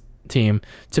Ravens team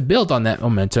to build on that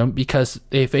momentum, because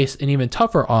they face an even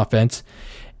tougher offense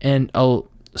and a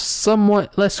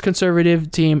somewhat less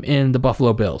conservative team in the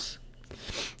Buffalo Bills.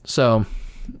 So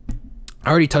I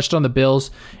already touched on the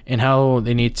Bills and how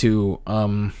they need to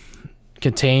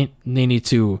contain. They need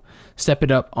to step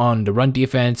it up on the run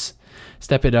defense,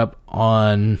 step it up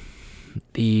on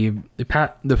the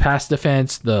pass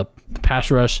defense, the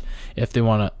pass rush, if they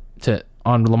want to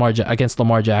on against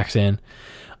Lamar Jackson.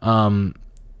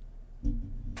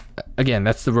 Again,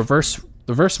 that's the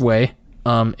reverse way.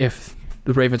 If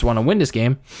the Ravens want to win this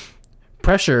game,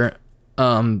 pressure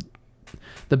the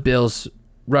Bills'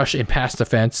 rush and pass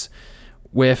defense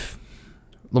with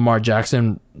Lamar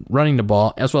Jackson running the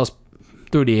ball as well as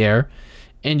through the air,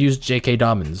 and use J.K.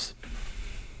 Dobbins.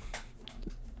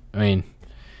 I mean,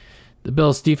 the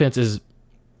Bills' defense it's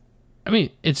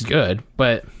good,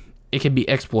 but it can be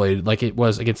exploited like it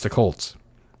was against the Colts.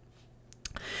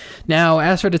 Now,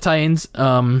 as for the Titans,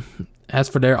 as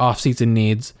for their offseason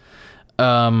needs,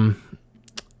 I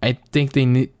think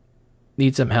they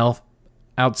need some help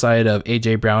outside of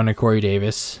A.J. Brown and Corey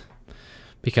Davis,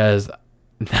 because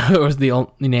those were the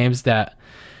only names that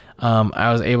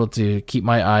I was able to keep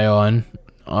my eye on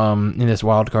in this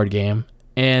wildcard game.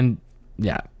 And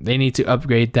yeah, they need to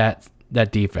upgrade that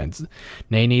defense.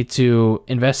 They need to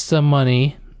invest some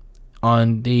money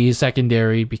on the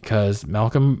secondary, because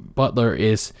Malcolm Butler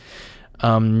is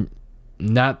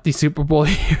not the Super Bowl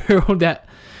hero that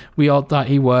we all thought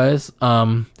he was,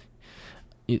 that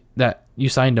you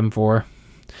signed him for.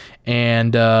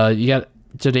 And you got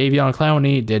Jadeveon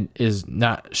Clowney is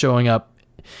not showing up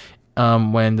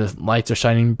when the lights are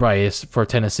shining brightest for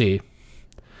Tennessee.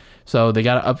 So they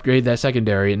got to upgrade that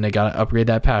secondary, and they got to upgrade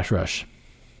that pass rush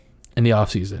in the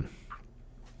offseason.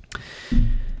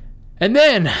 And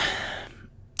then,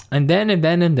 ladies and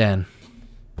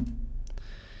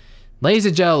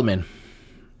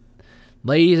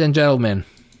gentlemen,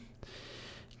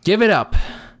 give it up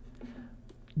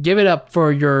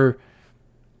for your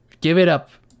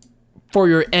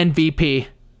MVP,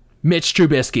 Mitch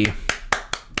Trubisky.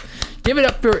 Give it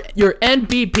up for your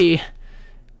MVP,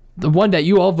 the one that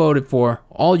you all voted for,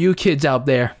 all you kids out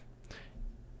there.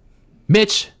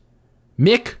 Mick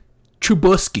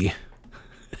Trubisky.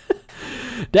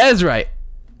 That is right.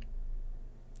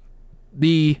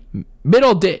 The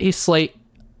middle day slate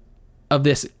of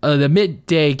this, the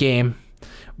midday game,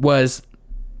 was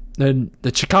the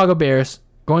Chicago Bears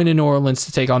going to New Orleans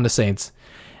to take on the Saints.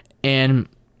 And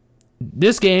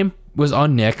this game was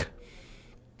on Nick.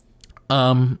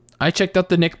 I checked out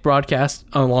the Nick broadcast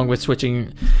along with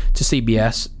switching to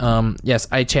CBS. Yes,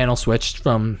 I channel switched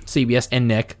from CBS and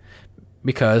Nick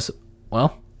because,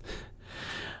 well,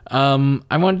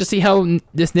 I wanted to see how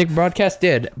this Nick broadcast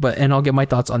did, and I'll get my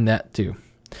thoughts on that too.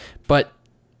 But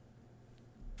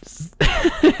this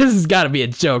has got to be a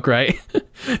joke, right?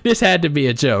 This had to be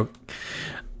a joke.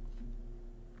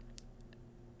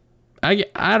 I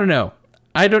don't know.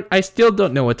 I still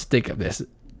don't know what to think of this.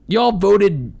 Y'all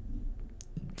voted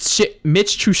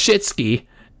Mitch Trubisky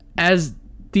as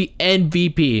the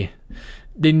MVP.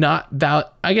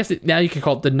 I guess now you can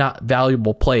call it the not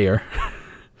valuable player.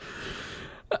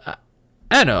 I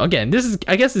don't know. Again, this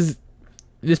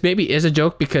maybe is a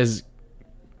joke because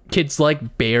kids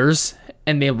like Bears,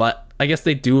 and I guess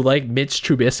they do like Mitch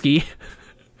Trubisky.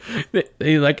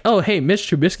 They like, oh hey, Mitch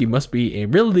Trubisky must be a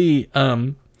really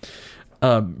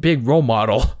big role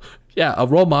model. Yeah, a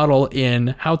role model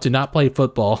in how to not play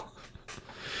football.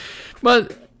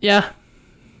 But yeah,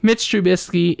 Mitch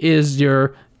Trubisky is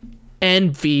your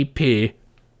MVP.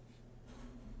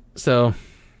 So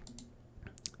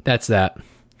that's that.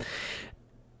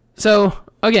 So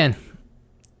again,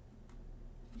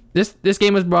 this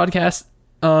game was broadcast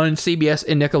on CBS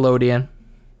and Nickelodeon.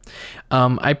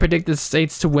 I predicted the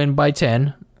Saints to win by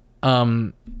 10.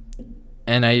 And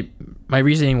my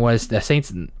reasoning was the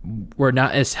Saints were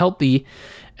not as healthy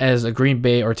as a Green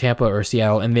Bay or Tampa or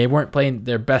Seattle, and they weren't playing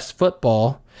their best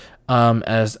football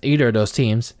as either of those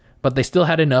teams, but they still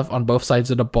had enough on both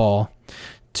sides of the ball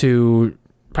to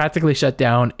practically shut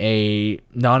down a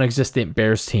non-existent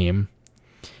Bears team.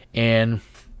 And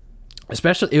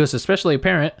it was especially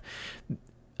apparent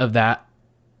of that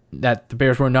that the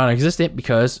Bears were non-existent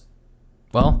because,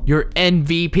 well, your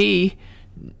MVP,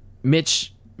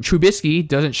 Mitch Trubisky,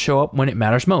 doesn't show up when it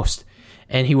matters most.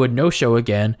 And he would no-show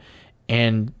again.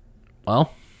 And,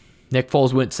 well, Nick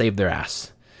Foles wouldn't save their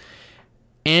ass.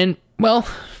 And, well,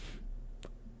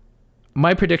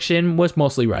 my prediction was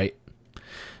mostly right.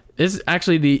 This is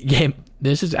actually the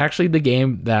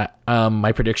game that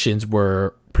my predictions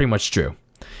were pretty much true.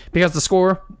 Because the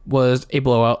score was a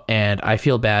blowout, and I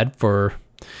feel bad for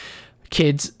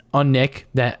kids on Nick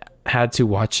that had to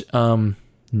watch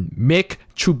Mick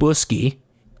Trubisky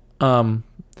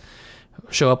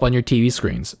show up on your TV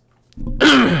screens.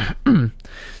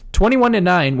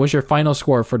 21-9 was your final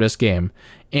score for this game.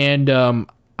 And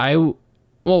my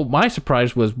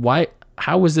surprise was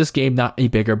how was this game not a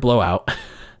bigger blowout?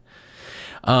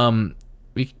 Let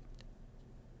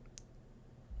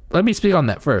me speak on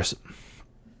that first.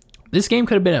 This game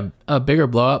could have been a bigger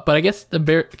blowout, but I guess I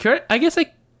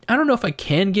don't know if I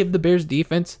can give the Bears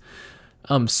defense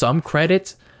some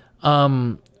credit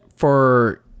for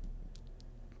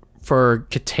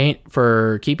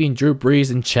keeping Drew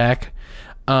Brees in check,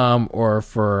 or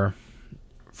for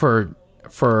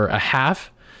a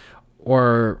half,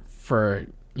 or for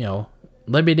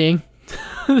limiting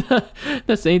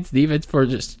the Saints defense for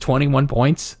just 21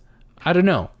 points. I don't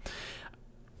know.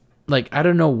 I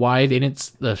don't know why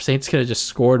the Saints could have just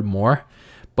scored more,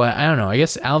 but I don't know. I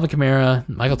guess Alvin Kamara,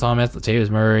 Michael Thomas, Latavius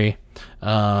Murray,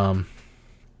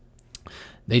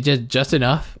 they did just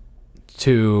enough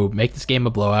to make this game a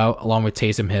blowout, along with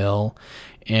Taysom Hill,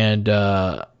 and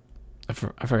I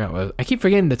forgot I keep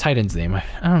forgetting the Titans' name. I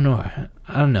don't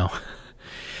know,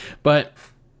 but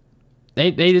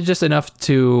they did just enough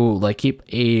to keep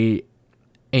a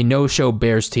no-show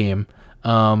Bears team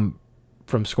from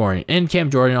scoring. And Cam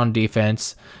Jordan on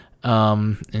defense,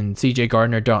 and CJ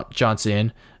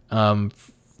Gardner-Johnson from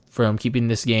keeping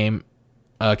this game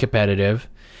competitive.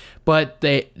 But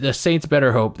the Saints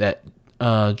better hope that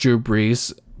Drew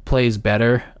Brees plays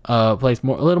better, plays a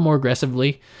little more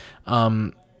aggressively,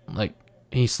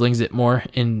 he slings it more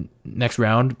in next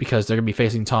round, because they're gonna be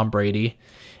facing Tom Brady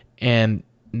and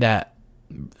that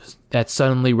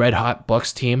suddenly red hot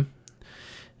Bucs team,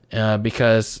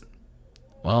 because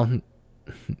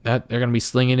that they're gonna be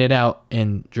slinging it out,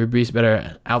 and Drew Brees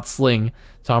better outsling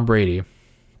Tom Brady.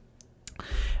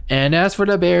 And as for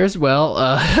the Bears, I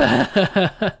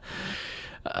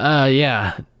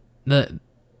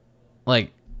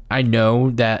know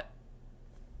that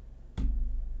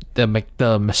the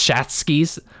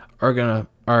Mashatskis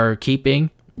are keeping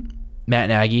Matt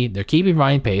Nagy, they're keeping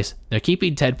Ryan Pace, they're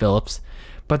keeping Ted Phillips,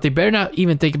 but they better not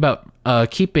even think about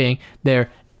keeping their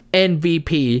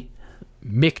MVP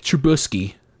Mick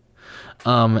Trubisky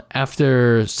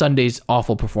after Sunday's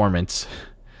awful performance.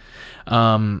 He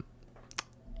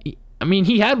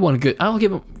had one good. I'll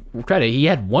give him credit. He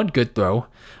had one good throw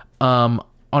on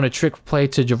a trick play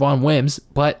to Javon Wims,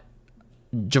 but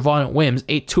Javon Wims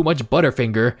ate too much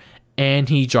Butterfinger, and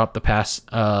he dropped the pass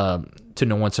to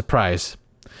no one's surprise.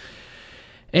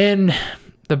 And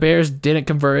the Bears didn't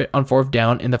convert it on fourth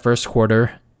down in the first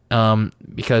quarter,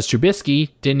 because Trubisky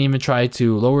didn't even try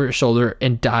to lower his shoulder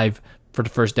and dive for the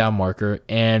first down marker.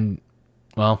 And,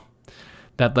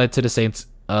 that led to the Saints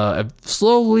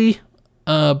slowly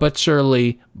but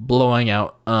surely blowing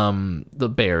out the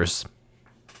Bears.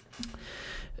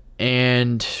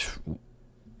 And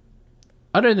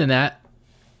other than that,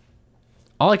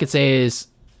 all I could say is,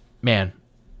 man,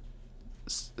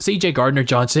 CJ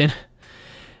Gardner-Johnson,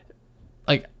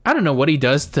 I don't know what he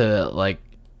does to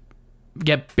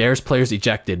get Bears players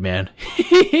ejected, man.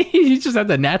 He just has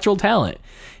a natural talent.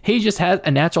 He just has a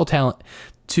natural talent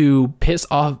to piss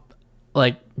off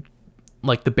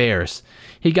the Bears.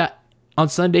 On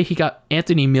Sunday he got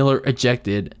Anthony Miller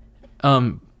ejected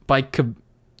by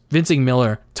convincing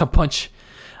Miller to punch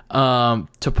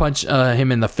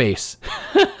him in the face.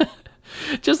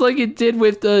 Just like it did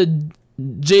with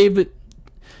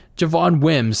Javon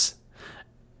Wims.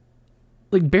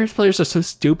 Bears players are so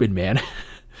stupid, man.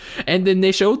 And then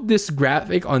they showed this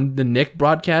graphic on the Nick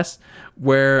broadcast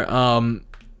where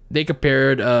they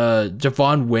compared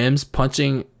Javon Wims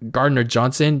punching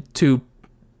Gardner-Johnson to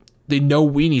the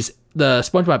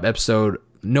SpongeBob episode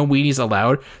No Weenies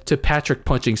Allowed, to Patrick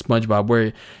punching SpongeBob, where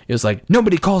it was like,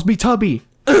 nobody calls me Tubby.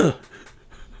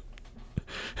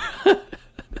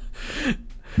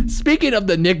 Speaking of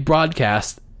the Nick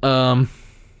broadcast, before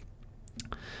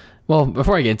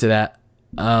I get into that,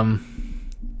 all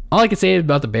I can say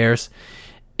about the Bears,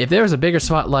 if there was a bigger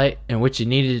spotlight in which you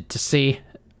needed to see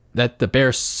that the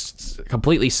Bears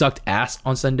completely sucked ass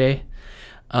on Sunday,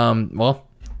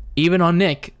 even on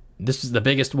Nick, this is the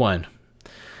biggest one.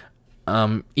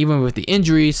 even with the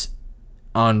injuries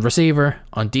on receiver,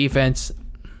 on defense,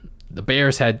 the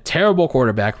Bears had terrible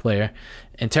quarterback play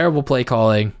and terrible play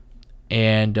calling.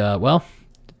 And, well,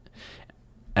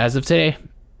 as of today,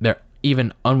 they're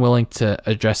even unwilling to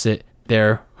address it.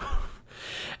 They're,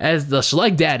 as the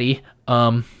Schleg Daddy,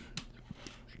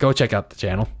 go check out the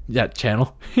channel. That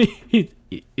channel.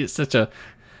 He's such a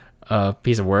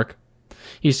piece of work.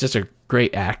 He's just a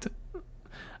great act.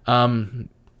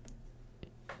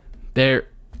 They're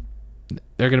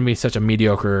gonna be such a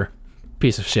mediocre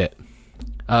piece of shit.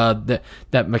 That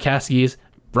McCaskey's,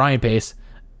 Brian Pace,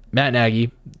 Matt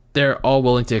Nagy, they're all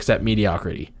willing to accept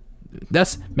mediocrity.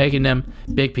 That's making them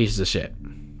big pieces of shit.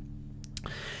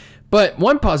 But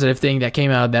one positive thing that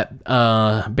came out of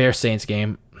that Bears Saints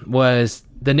game was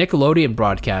the Nickelodeon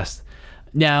broadcast.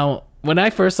 Now, when I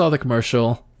first saw the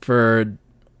commercial for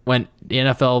when the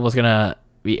NFL was gonna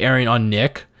be airing on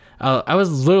Nick, I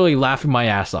was literally laughing my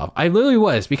ass off. I literally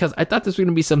was, because I thought this was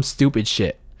gonna be some stupid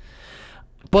shit.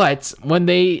 But when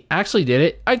they actually did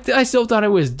it, I still thought it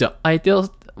was dumb. I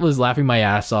still was laughing my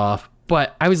ass off.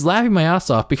 But I was laughing my ass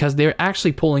off because they're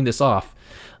actually pulling this off.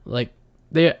 Like,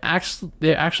 they're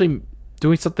actually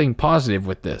doing something positive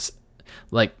with this.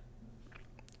 Like,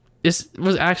 this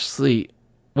was actually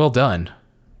well done.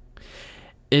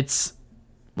 It's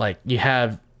like you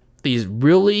have these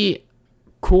really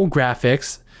cool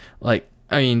graphics. Like,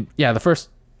 I mean, yeah, the first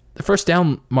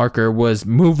down marker was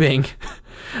moving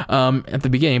at the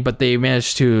beginning, but they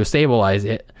managed to stabilize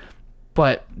it.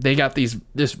 But they got this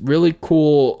really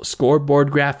cool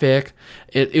scoreboard graphic.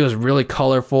 It was really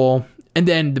colorful. And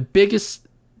then the biggest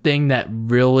thing that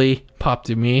really popped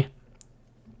to me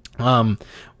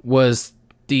was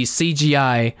the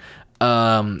CGI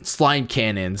slime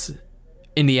cannons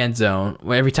in the end zone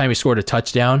every time he scored a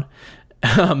touchdown.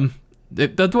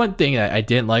 The one thing that I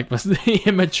didn't like was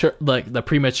the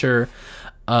premature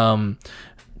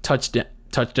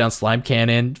touchdown slime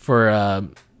cannon for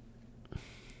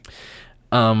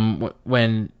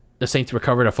when the Saints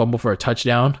recovered a fumble for a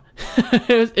touchdown.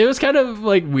 it was kind of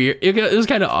like weird. It was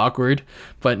kind of awkward,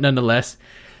 but nonetheless,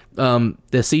 the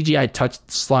CGI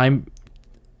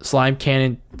slime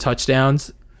cannon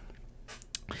touchdowns,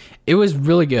 it was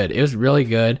really good. It was really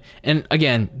good. And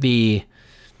again, the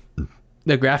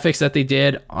graphics that they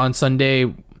did on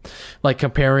Sunday, like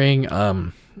comparing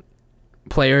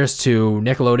players to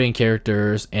Nickelodeon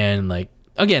characters, and like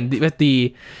again with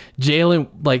the Jalen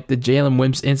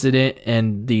Wimps incident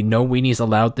and the no weenies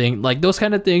allowed thing, like those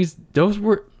kind of things, those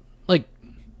were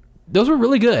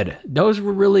really good. Those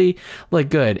were really like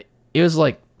good. It was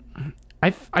like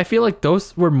I feel like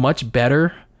those were much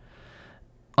better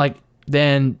like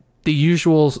than the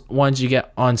usual ones you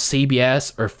get on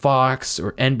CBS or Fox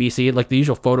or NBC, like the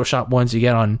usual Photoshop ones you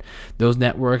get on those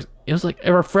networks. It was like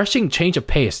a refreshing change of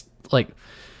pace. Like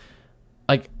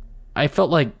I felt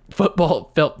like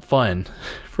football felt fun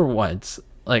for once,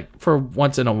 like for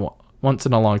once in a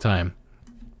long time.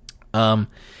 And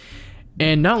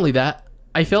not only that,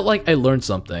 I felt like I learned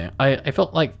something. I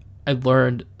felt like I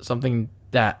learned something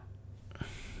that,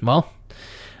 well,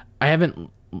 I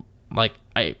haven't, like,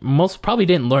 I most probably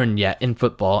didn't learn yet in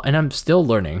football, and I'm still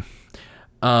learning.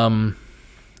 Even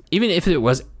if it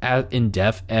was as in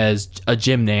depth as a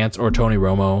Jim Nantz or Tony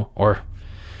Romo or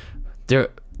their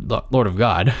Lord of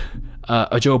God,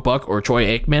 a Joe Buck or Troy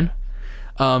Aikman,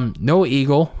 Noah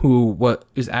Eagle, who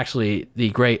is actually the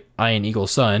great Ian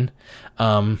Eagle's son,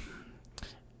 and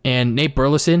Nate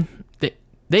Burleson.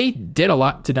 They did a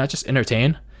lot to not just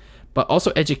entertain, but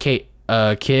also educate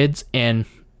kids and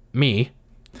me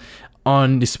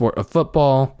on the sport of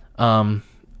football.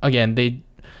 Again, they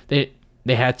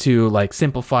had to like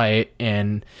simplify it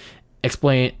and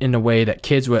explain it in a way that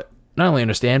kids would not only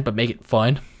understand but make it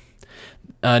fun.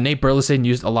 Nate Burleson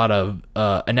used a lot of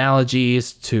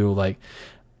analogies to like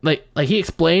he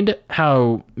explained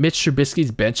how Mitch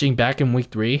Trubisky's benching back in week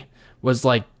 3 was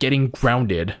like getting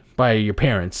grounded by your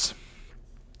parents.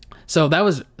 So that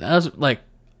was like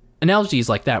analogies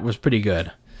like that was pretty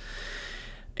good.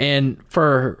 And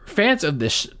for fans of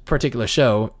this particular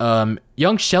show,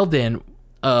 young Sheldon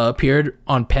appeared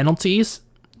on penalties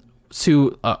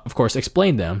to, of course,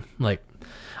 explain them. Like,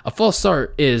 a false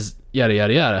start is yada,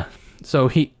 yada, yada. So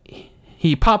he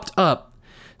popped up,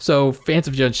 so fans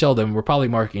of Young Sheldon were probably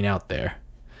marking out there.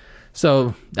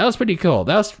 So that was pretty cool.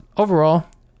 That was, overall,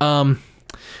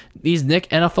 these Nick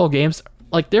NFL games,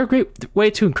 like, they're a great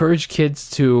way to encourage kids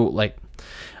to, like,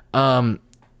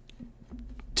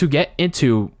 to get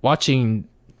into watching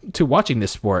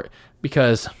this sport,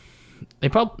 because they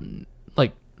probably,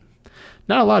 like,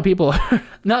 not a lot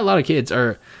of kids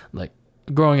are like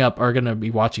growing up are gonna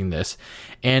be watching this,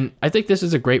 and I think this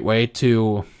is a great way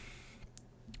to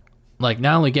like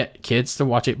not only get kids to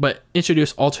watch it, but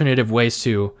introduce alternative ways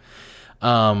to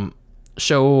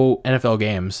show NFL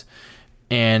games.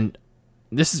 And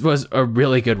this was a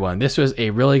really good one. This was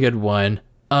a really good one.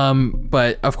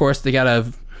 But of course they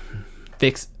gotta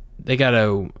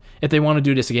if they want to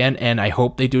do this again, and I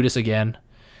hope they do this again,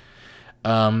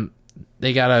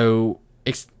 they gotta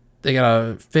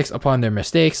fix upon their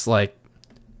mistakes, like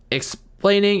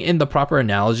explaining in the proper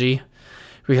analogy,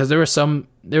 because there was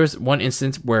one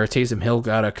instance where Taysom Hill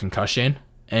got a concussion,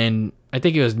 and I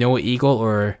think it was Noah Eagle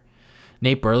or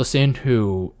Nate Burleson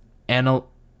who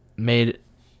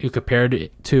compared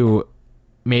it to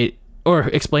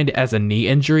explained it as a knee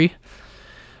injury,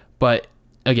 but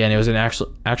again, it was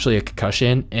actually a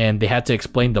concussion, and they had to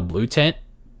explain the blue tent.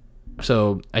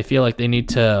 So I feel like they need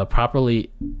to properly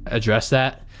address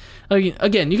that.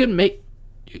 Again, you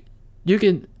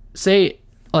can say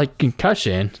like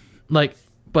concussion, like,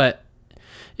 but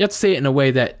you have to say it in a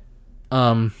way that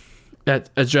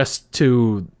that's addressed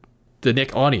to the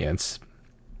Nick audience.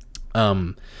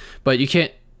 But you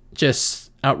can't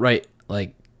just outright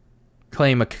like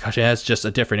claim a concussion as just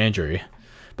a different injury.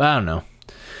 But I don't know.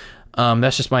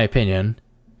 That's just my opinion.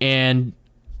 And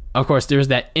of course, there's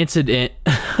that incident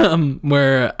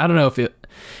where I don't know if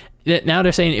now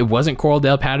they're saying it wasn't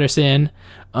Cordell Patterson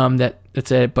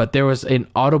that's it, but there was an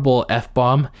audible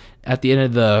F-bomb at the end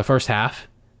of the first half,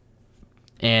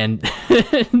 and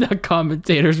the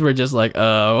commentators were just like,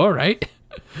 all right.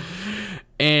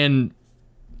 And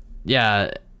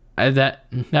yeah,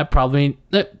 that's probably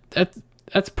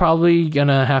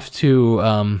gonna have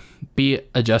to be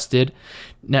adjusted.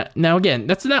 Now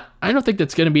again, I don't think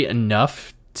that's gonna be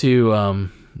enough to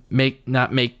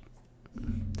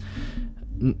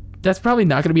that's probably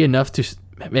not gonna be enough to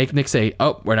make Nick say,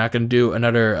 oh, we're not gonna do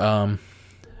another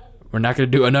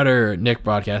Nick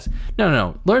broadcast.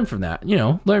 No, learn from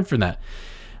that.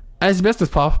 As best as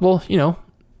possible.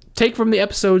 Take from the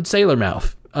episode Sailor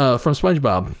Mouth from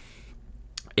SpongeBob.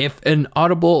 If a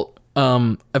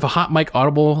hot mic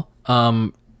audible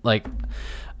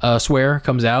swear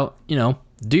comes out,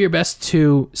 do your best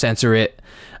to censor it,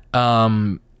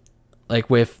 like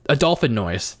with a dolphin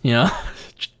noise,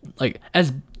 like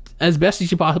as best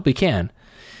as you possibly can.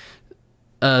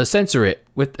 Censor it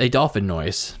with a dolphin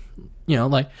noise,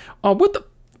 like, oh, what the,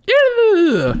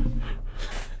 yeah.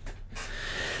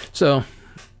 So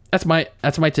that's my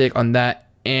take on that.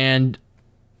 And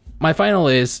my final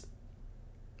is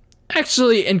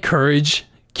actually encourage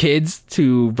kids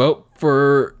to vote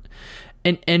for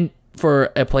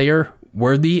for a player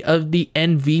worthy of the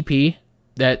MVP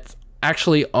that's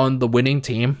actually on the winning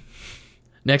team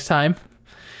next time.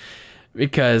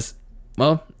 Because,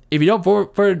 well, if you don't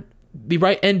vote for the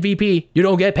right MVP, you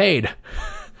don't get paid.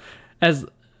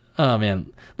 Oh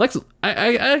man, Lex,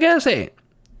 I gotta say,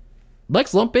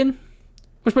 Lex Lumpkin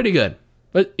was pretty good,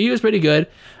 but he was pretty good.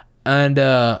 And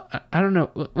I don't know,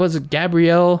 was it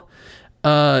Gabrielle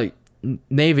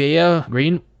Nevea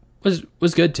Green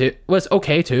was good too, was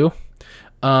okay too.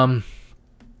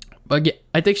 But yeah,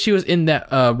 I think she was in that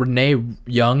Renee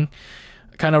Young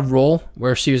kind of role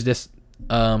where she was just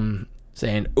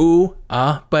saying ooh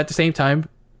ah, but at the same time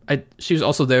she was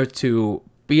also there to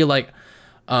be like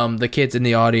the kids in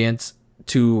the audience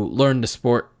to learn the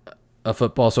sport of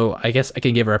football. So I guess I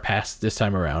can give her a pass this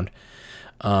time around.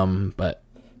 But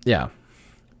yeah,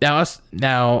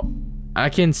 now I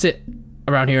can sit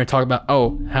around here and talk about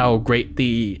how great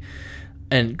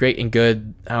and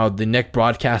good how the Nick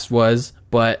broadcast was,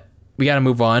 but we got to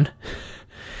move on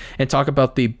and talk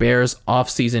about the Bears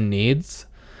off-season needs.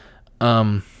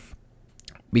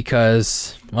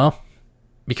 Because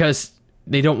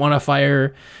they don't want to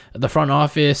fire the front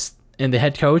office and the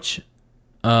head coach,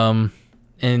 and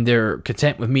they're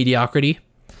content with mediocrity.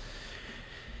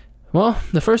 Well,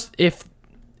 if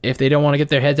they don't want to get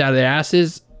their heads out of their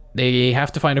asses, they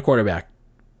have to find a quarterback.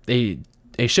 They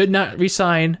should not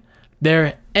resign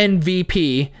their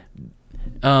MVP.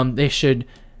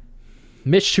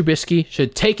 Mitch Trubisky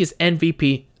should take his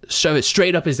MVP, shove it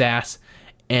straight up his ass,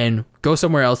 and go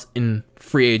somewhere else in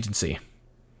free agency.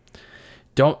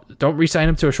 Don't re-sign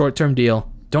him to a short-term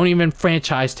deal. Don't even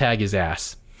franchise tag his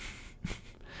ass.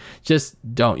 Just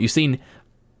don't. You've seen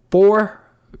 4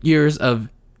 years of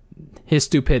his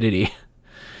stupidity,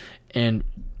 and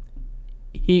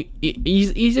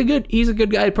he's a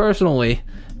good guy personally,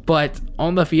 but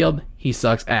on the field he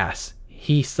sucks ass.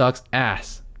 He sucks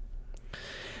ass.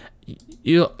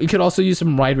 You could also use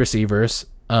some wide receivers,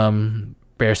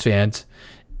 Bears fans,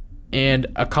 and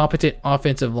a competent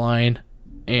offensive line,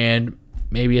 and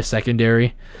maybe a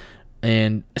secondary.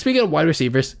 And speaking of wide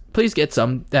receivers, please get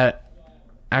some that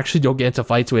actually don't get into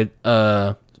fights with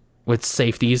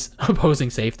safeties, opposing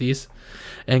safeties,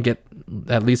 and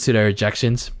that leads to their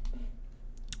ejections.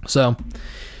 So,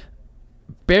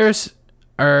 Bears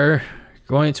are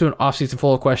going into an offseason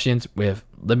full of questions with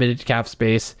limited cap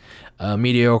space,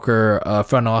 mediocre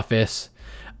front office.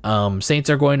 Saints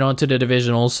are going on to the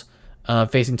divisionals,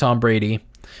 facing Tom Brady.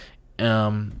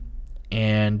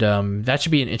 And that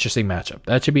should be an interesting matchup.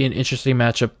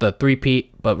 The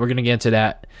three-peat, but we're gonna get into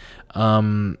that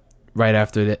right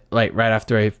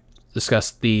after I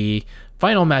discuss the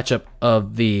final matchup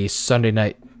of the Sunday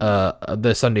night,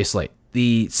 the Sunday slate.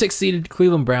 The 6th-seeded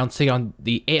Cleveland Browns take on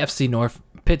the AFC North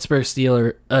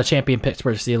champion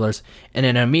Pittsburgh Steelers in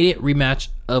an immediate rematch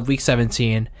of Week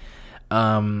 17.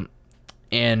 And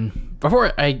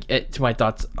before I get to my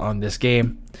thoughts on this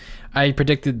game, I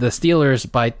predicted the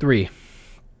Steelers by 3.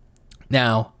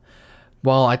 Now,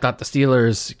 while I thought the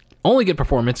Steelers' only good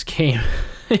performance came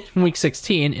in Week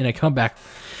 16 in a comeback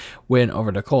win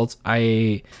over the Colts,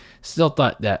 I still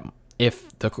thought that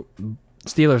if the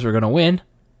Steelers were going to win,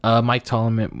 Mike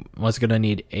Tomlin was going to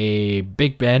need a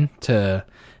Big Ben to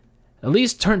at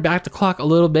least turn back the clock a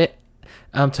little bit,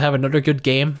 to have another good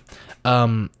game,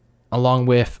 along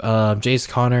with Jace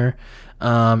Conner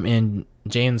and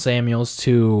Jalen Samuels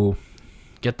to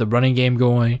get the running game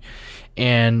going,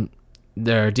 and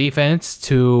their defense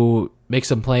to make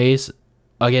some plays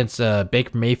against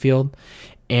Baker Mayfield.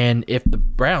 And if the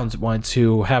Browns want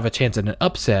to have a chance at an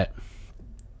upset,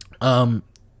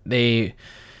 they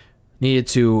needed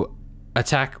to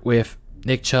attack with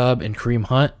Nick Chubb and Kareem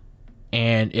Hunt.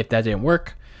 And if that didn't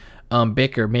work,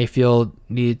 Baker Mayfield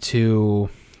needed to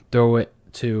throw it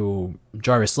to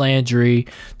Jarvis Landry,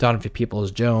 Donovan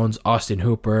Peoples-Jones, Austin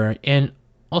Hooper, and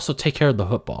also take care of the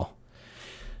football.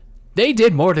 They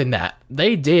did more than that.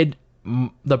 The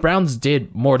Browns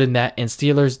did more than that, and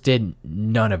Steelers did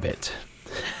none of it.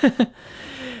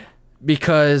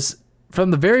 Because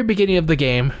from the very beginning of the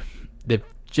game,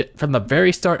 from the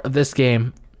very start of this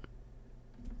game,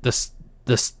 the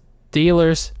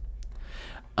Steelers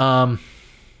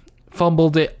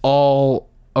fumbled it all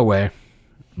away.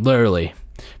 Literally.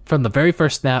 From the very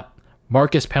first snap,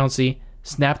 Marcus Pouncey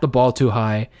snapped the ball too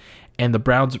high, and the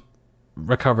Browns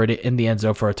recovered it in the end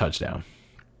zone for a touchdown.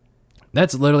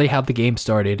 That's literally how the game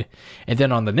started. And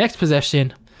then on the next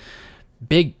possession,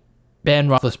 Big Ben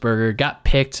Roethlisberger got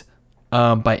picked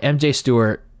by MJ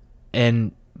Stewart,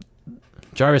 and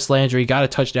Jarvis Landry got a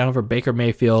touchdown for Baker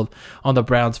Mayfield on the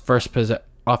Browns' first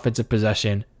offensive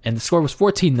possession, and the score was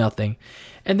 14-0.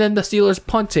 And then the Steelers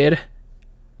punted,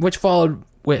 which followed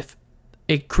with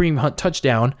a Kareem Hunt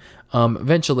touchdown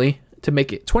eventually to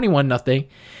make it 21-0.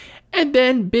 And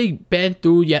then Big Ben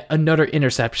threw yet another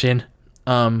interception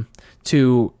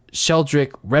to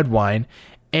Sheldrick Redwine,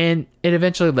 and it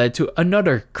eventually led to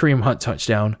another Kareem Hunt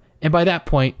touchdown. And by that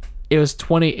point, it was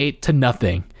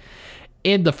 28-0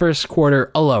 in the first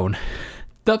quarter alone.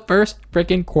 The first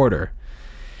freaking quarter.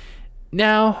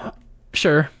 Now,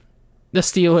 sure, the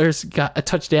Steelers got a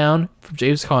touchdown from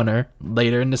James Conner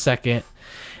later in the second,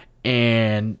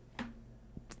 and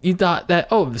you thought that,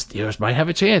 the Steelers might have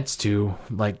a chance to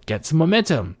get some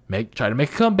momentum, try to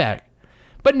make a comeback.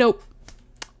 But nope.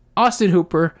 Austin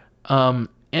Hooper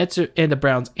answered, and the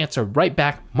Browns answer right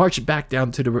back, march back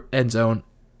down to the end zone,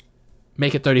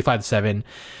 make it 35-7.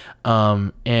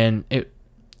 And it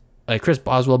Chris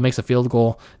Boswell makes a field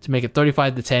goal to make it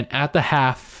 35-10 at the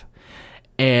half.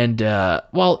 And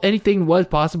while anything was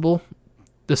possible,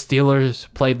 the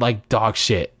Steelers played like dog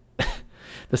shit.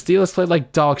 The Steelers played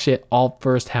like dog shit all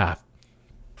first half.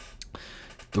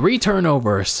 3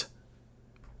 turnovers,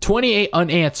 28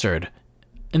 unanswered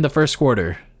in the first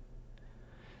quarter.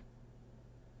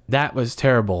 That was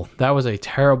terrible. That was a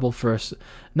terrible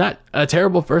not a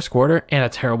terrible first quarter, and a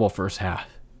terrible first half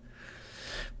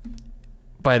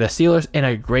by the Steelers, and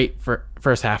a great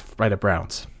first half by the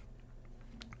Browns.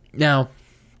 Now,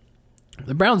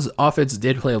 the Browns' offense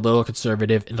did play a little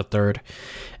conservative in the third,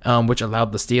 which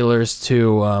allowed the Steelers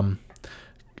to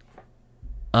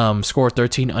score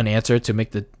 13 unanswered to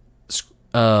make the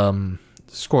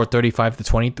score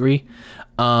 35-23.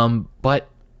 But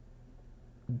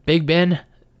Big Ben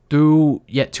threw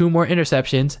yet 2 more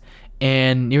interceptions,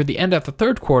 and near the end of the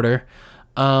third quarter,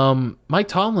 Mike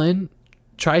Tomlin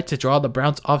tried to draw the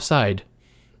Browns offside.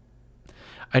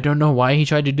 I don't know why he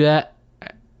tried to do that,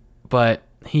 but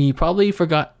he probably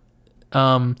forgot.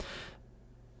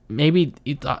 Maybe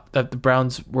he thought that the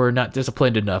Browns were not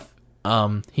disciplined enough.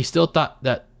 He still thought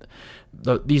that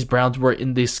these Browns were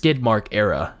in the skid mark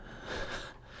era.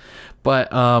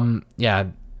 But yeah,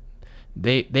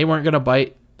 they weren't gonna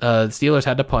bite. The Steelers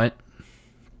had to punt,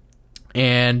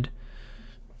 And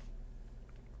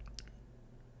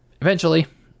eventually,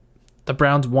 the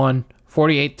Browns won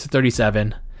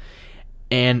 48-37.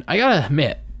 And I gotta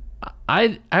admit,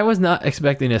 I was not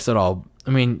expecting this at all.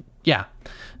 I mean, yeah,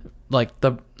 like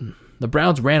the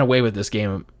Browns ran away with this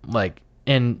game, like,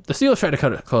 and the Steelers tried to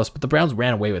cut it close, but the Browns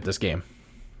ran away with this game.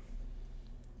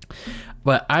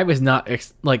 But I was not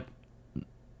like,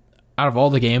 out of all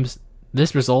the games,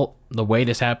 this result, the way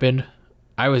this happened,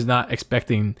 I was not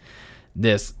expecting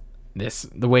the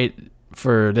way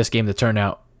for this game to turn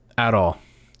out at all.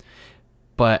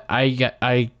 But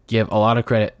I give a lot of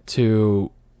credit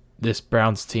to this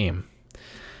Browns team.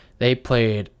 They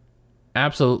played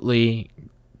absolutely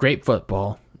great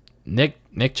football. Nick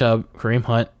Chubb, Kareem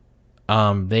Hunt,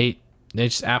 they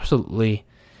just absolutely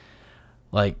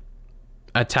like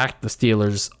attacked the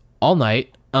Steelers all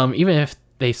night. Even if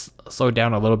they slowed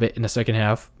down a little bit in the second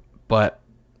half, but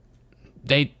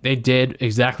they did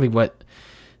exactly what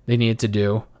they needed to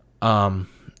do. And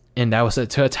that was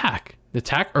to attack. They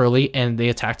attacked early and they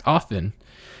attacked often.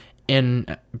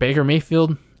 And Baker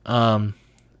Mayfield,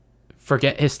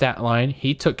 forget his stat line.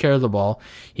 He took care of the ball.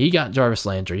 He got Jarvis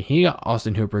Landry. He got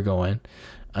Austin Hooper going,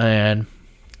 and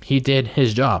he did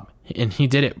his job. And he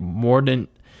did it more than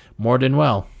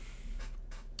well.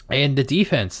 And the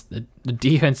defense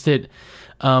did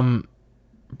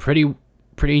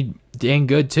pretty dang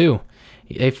good too.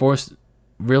 They forced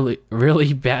really,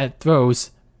 really bad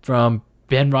throws from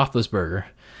Ben Roethlisberger.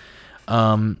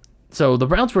 So the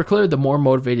Browns were clearly the more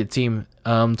motivated team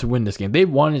to win this game. They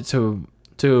wanted to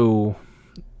go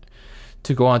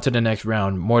on to the next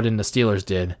round more than the Steelers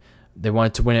did. They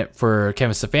wanted to win it for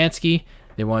Kevin Stefanski.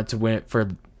 They wanted to win it for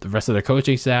the rest of the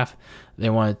coaching staff. They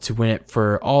wanted to win it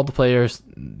for all the players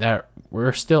that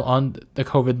were still on the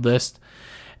COVID list.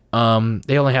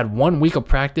 They only had 1 week of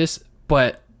practice,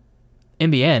 but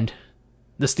in the end,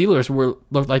 the Steelers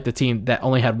looked like the team that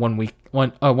only had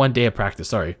 1 day of practice.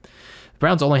 Sorry, the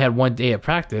Browns only had 1 day of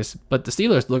practice, but the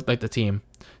Steelers looked like the team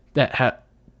that had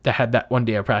that 1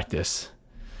 day of practice.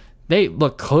 They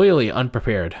looked clearly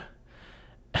unprepared,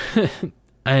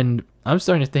 and I'm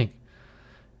starting to think,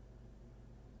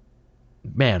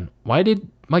 man, why did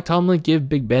Mike Tomlin give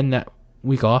Big Ben that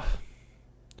week off?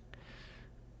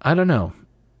 I don't know.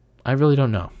 I really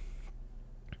don't know.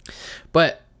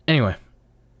 But anyway,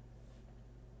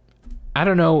 I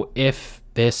don't know if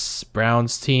this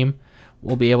Browns team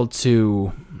will be able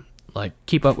to like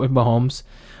keep up with Mahomes,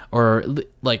 or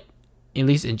like at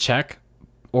least in check,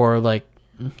 or like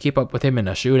keep up with him in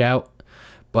a shootout.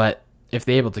 But if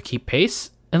they're able to keep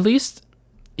pace, at least,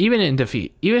 even in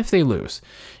defeat, even if they lose,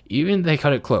 even if they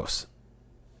cut it close,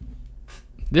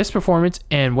 this performance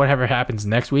and whatever happens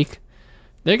next week,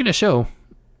 they're going to show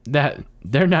that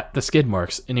they're not the skid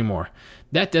marks anymore.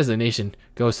 That designation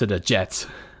goes to the Jets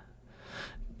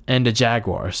and the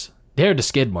Jaguars. They're the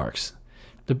skid marks.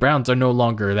 The Browns are no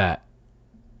longer that.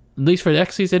 At least for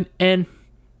next season and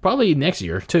probably next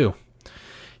year too.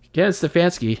 Kevin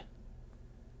Stefanski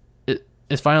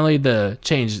is finally the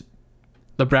change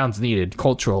the Browns needed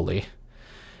culturally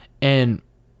and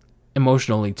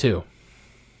emotionally too.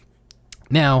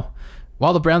 Now,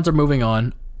 while the Browns are moving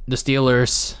on, the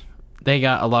Steelers, they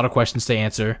got a lot of questions to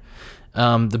answer.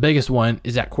 The biggest one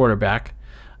is at quarterback,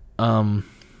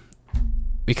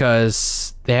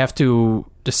 because they have to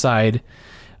decide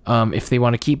if they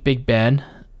want to keep Big Ben.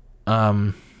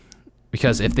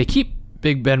 Because if they keep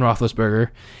Big Ben Roethlisberger,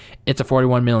 it's a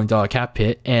 $41 million cap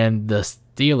hit, and the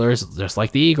Steelers, just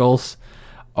like the Eagles,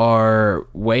 are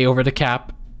way over the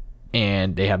cap,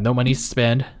 and they have no money to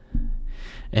spend,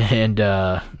 and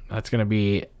that's going to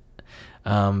be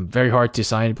very hard to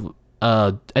sign.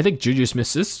 I think Juju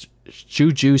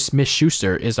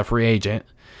Smith-Schuster is a free agent,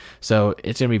 so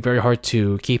it's going to be very hard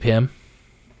to keep him.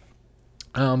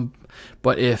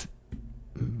 But if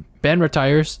Ben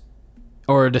retires,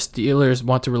 or the Steelers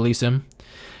want to release him,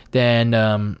 then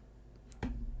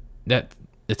that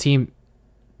the team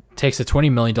takes a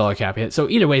 $20 million cap hit. So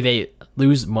either way, they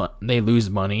lose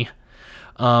money.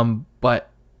 But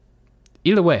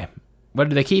either way,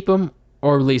 whether they keep him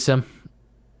or release him,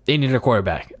 they need a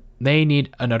quarterback. They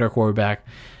need another quarterback.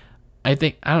 I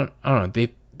think I don't know. They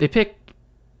pick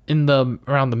in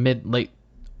around the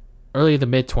early to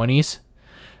mid 20s.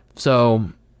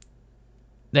 So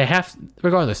they have,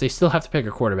 regardless, they still have to pick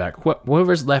a quarterback.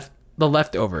 Whoever's left, the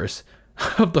leftovers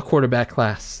of the quarterback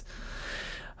class.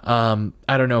 I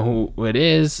don't know who it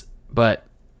is, but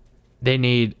they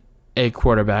need a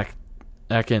quarterback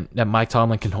that Mike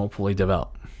Tomlin can hopefully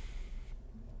develop.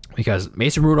 Because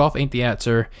Mason Rudolph ain't the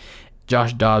answer.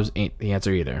 Josh Dobbs ain't the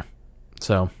answer either.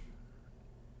 So,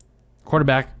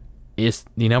 quarterback is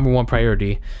the number one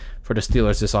priority for the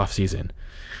Steelers this offseason.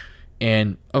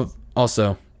 And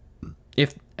also,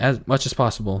 if as much as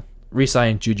possible,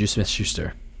 re-sign Juju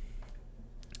Smith-Schuster.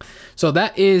 So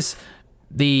that is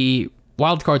the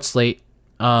wildcard slate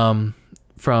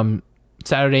from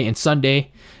Saturday and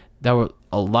Sunday. That was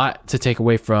a lot to take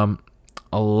away from,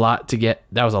 that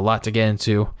was a lot to get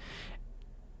into.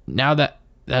 Now that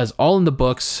is all in the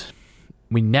books,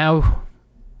 we now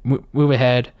move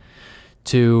ahead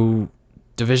to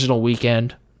divisional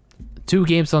weekend. 2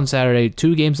 games on Saturday,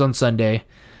 2 games on Sunday.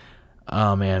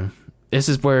 Oh man, this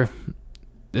is where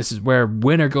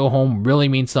win or go home really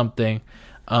means something.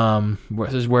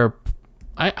 This is where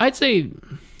I'd say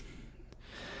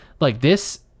like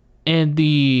this and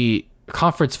the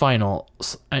conference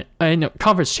finals, I know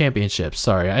conference championships.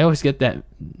 Sorry, I always get that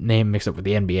name mixed up with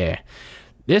the NBA.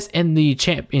 This and the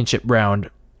championship round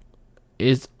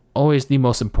is always the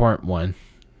most important one.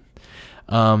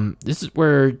 This is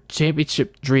where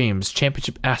championship dreams,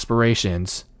 championship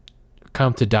aspirations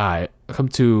come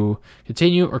to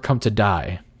continue or come to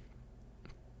die.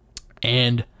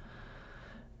 And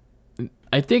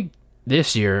I think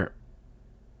this year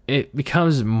it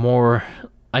becomes more,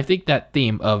 I think that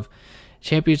theme of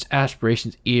championship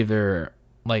aspirations either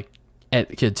like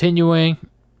at continuing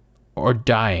or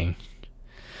dying,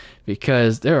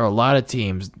 because there are a lot of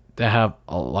teams that have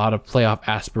a lot of playoff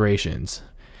aspirations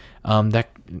that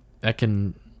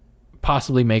can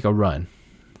possibly make a run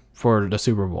for the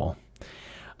Super Bowl.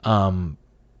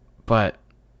 But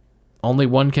only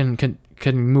one can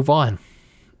move on.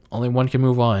 Only one can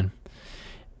move on.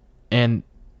 And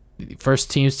the first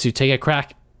teams to take a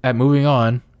crack at moving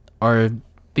on are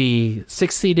the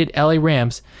 6th-seeded LA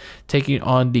Rams taking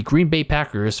on the Green Bay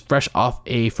Packers, fresh off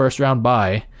a first-round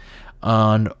bye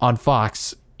on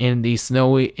Fox in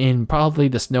probably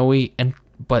the snowy and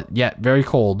but yet very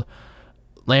cold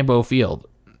Lambeau Field.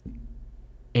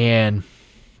 And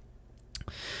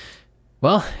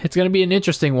well, it's going to be an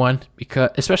interesting one, because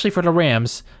especially for the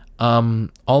Rams.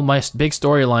 All my big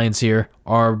storylines here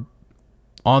are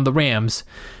on the Rams.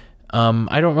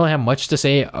 I don't really have much to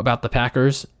say about the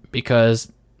Packers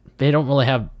because they don't really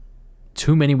have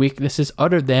too many weaknesses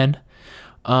other than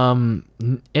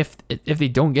if they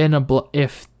don't get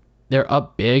if they're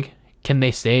up big, can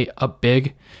they stay up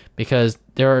big? Because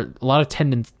there were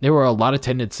a lot of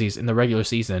tendencies in the regular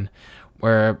season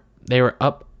where they were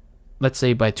up, let's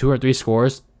say by 2 or 3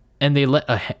 scores, and they let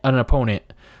an opponent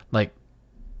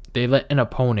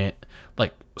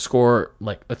score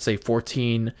like let's say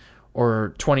 14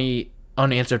 or 20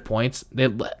 unanswered points.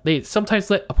 They sometimes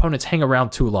let opponents hang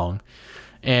around too long,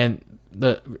 and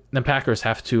the Packers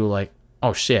have to be like,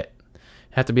 oh shit,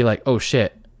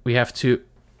 we have to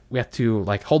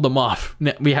like hold them off.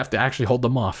 We have to actually hold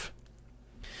them off.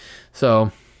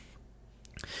 So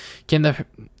can the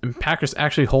Packers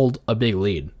actually hold a big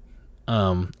lead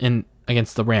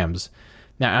against the Rams?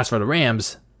 Now, as for the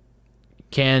Rams,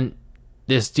 can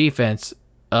this defense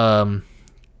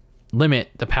limit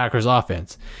the Packers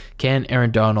offense? Can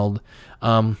Aaron Donald,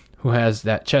 who had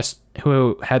that chest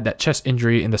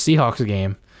injury in the Seahawks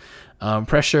game,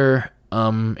 pressure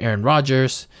Aaron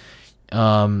Rodgers?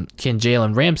 Can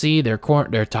Jalen Ramsey, their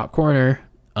top corner,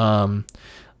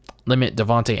 limit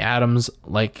Devontae Adams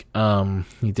like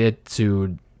he did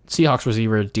to Seahawks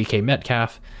receiver DK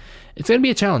Metcalf? It's going to be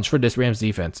a challenge for this Rams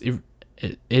defense. It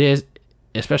is,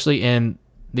 especially in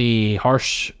the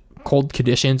harsh, cold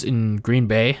conditions in Green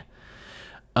Bay.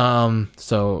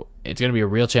 So it's going to be a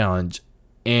real challenge,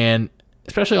 and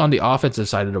especially on the offensive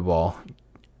side of the ball,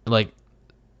 like,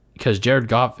 because Jared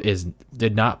Goff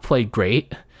did not play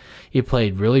great. He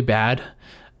played really bad.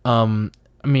 I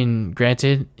mean,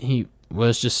 granted, he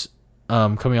was just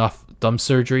coming off thumb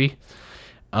surgery.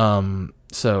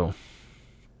 So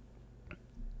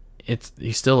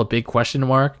he's still a big question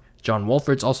mark. John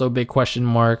Wolford's also a big question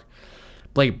mark.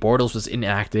 Blake Bortles was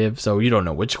inactive, so you don't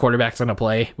know which quarterback's going to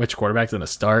play, which quarterback's going to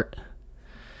start.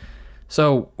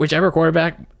 So whichever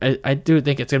quarterback, I do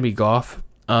think it's going to be Goff.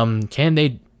 Can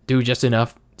they do just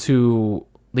enough to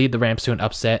lead the Rams to an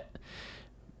upset?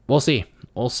 We'll see.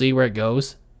 We'll see where it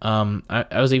goes.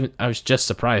 I was just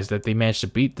surprised that they managed to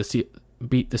beat the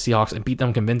Seahawks and beat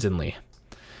them convincingly.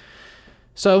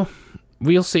 So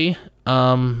we'll see.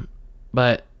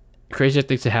 But crazy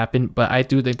things to happen. But I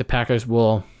do think the Packers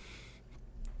will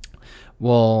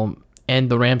end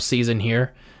the Rams season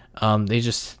here. They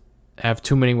just have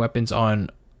too many weapons on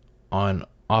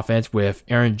offense with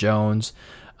Aaron Jones,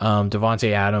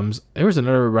 Devontae Adams. There was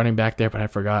another running back there, but I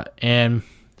forgot. And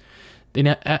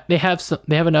they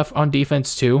have enough on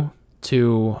defense too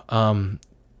to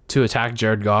attack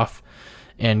Jared Goff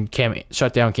and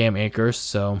shut down Cam Akers.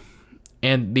 So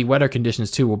And the weather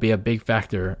conditions, too, will be a big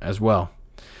factor as well.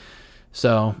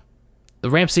 So, the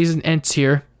Rams season ends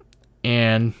here,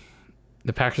 and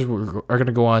the Packers are going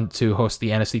to go on to host the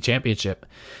NFC Championship.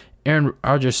 Aaron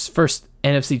Rodgers' first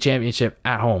NFC Championship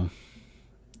at home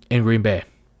in Green Bay.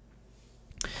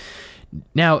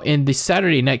 Now, in the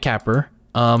Saturday Night Capper,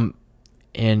 and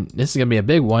this is going to be a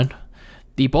big one,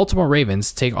 the Baltimore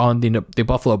Ravens take on the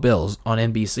Buffalo Bills on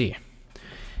NBC.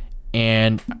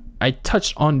 And I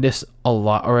touched on this a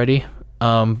lot already,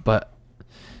 but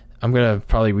I'm going to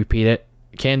probably repeat it.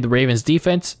 Can the Ravens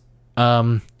defense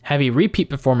have a repeat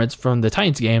performance from the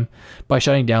Titans game by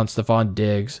shutting down Stephon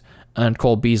Diggs and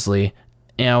Cole Beasley?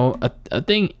 Now, the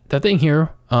thing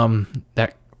here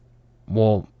that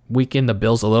will weaken the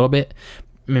Bills a little bit,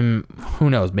 who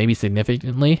knows, maybe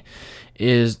significantly,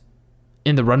 is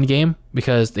in the run game,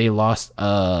 because they lost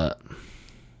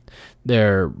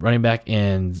their running back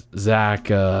in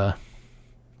Zach, I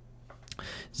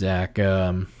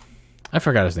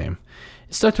forgot his name.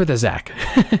 It starts with a Zach.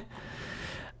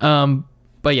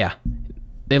 But yeah,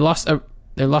 they lost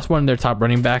one of their top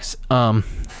running backs. The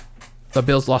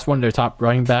Bills lost one of their top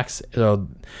running backs, so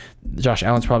Josh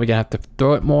Allen's probably gonna have to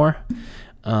throw it more.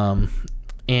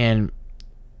 And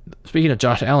speaking of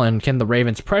Josh Allen, can the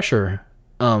Ravens pressure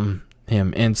him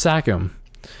and sack him?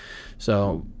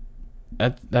 So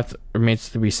that remains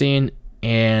to be seen.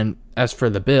 And as for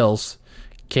the Bills,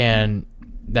 can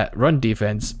that run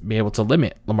defense be able to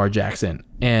limit Lamar Jackson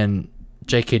and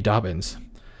J.K. Dobbins?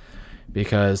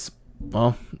 Because,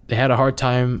 well, they had a hard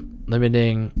time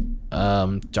limiting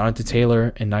Jonathan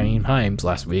Taylor and Nyheim Hines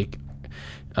last week.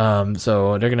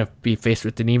 So they're going to be faced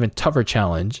with an even tougher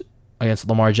challenge against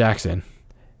Lamar Jackson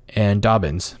and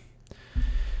Dobbins.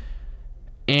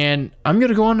 And I'm going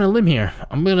to go on a limb here.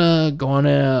 I'm going to go on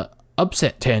a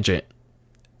upset tangent.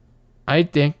 I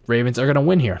think Ravens are going to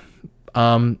win here.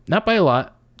 Not by a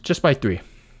lot, just by 3.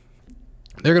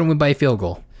 They're going to win by a field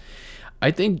goal.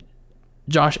 I think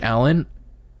Josh Allen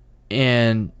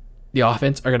and the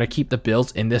offense are going to keep the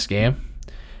Bills in this game,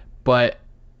 but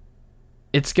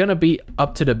it's going to be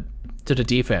up to the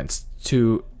defense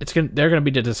they're going to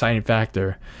be the deciding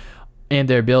factor in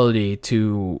their ability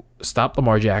to stop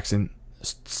Lamar Jackson,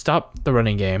 stop the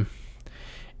running game,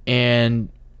 and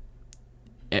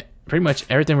pretty much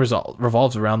everything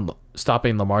revolves around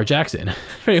stopping Lamar Jackson,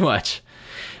 pretty much.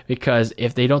 Because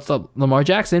if they don't stop Lamar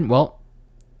Jackson, well,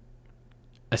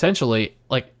 essentially,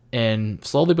 and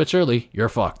slowly but surely, you're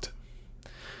fucked.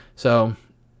 So,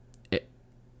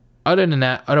 other than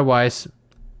that, otherwise,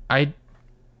 I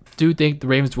do think the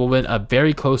Ravens will win a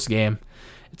very close game.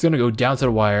 It's going to go down to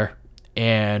the wire,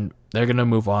 and they're going to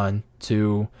move on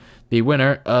to the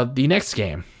winner of the next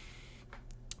game.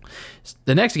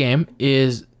 The next game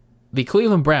is the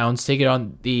Cleveland Browns taking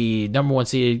on the number 1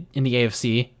 seed in the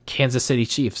AFC, Kansas City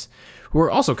Chiefs, who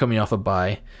are also coming off a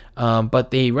bye,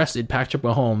 but they rested Patrick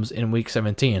Mahomes in Week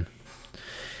 17.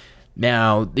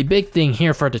 Now, the big thing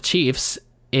here for the Chiefs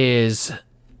is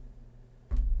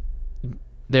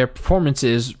their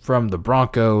performances from the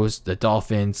Broncos, the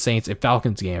Dolphins, Saints, and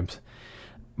Falcons games.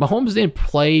 Mahomes didn't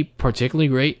play particularly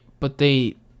great, but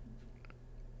they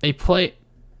played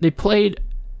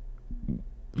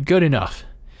good enough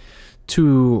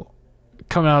to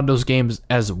come out of those games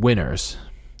as winners.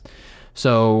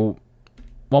 So,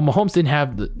 while Mahomes didn't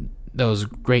have those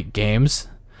great games,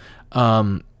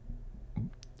 were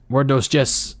those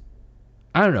just,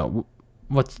 I don't know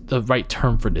what the right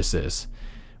term for this is.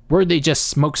 Were they just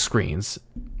smoke screens?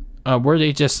 Were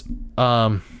they just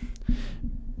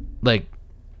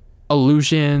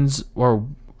illusions, or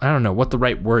I don't know what the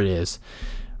right word is.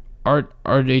 Are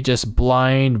they just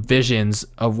blind visions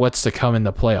of what's to come in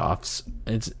the playoffs?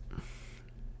 It's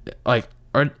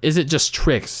is it just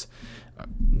tricks?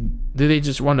 Do they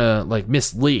just want to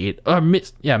mislead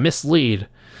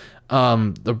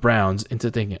the Browns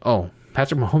into thinking, oh,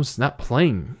 Patrick Mahomes is not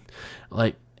playing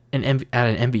at an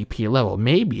MVP level?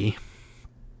 Maybe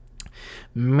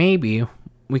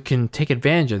we can take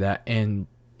advantage of that and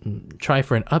try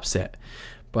for an upset.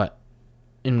 But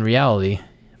in reality,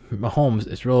 Mahomes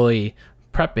is really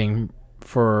prepping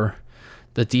for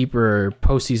the deeper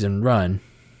postseason run.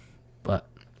 But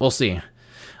we'll see.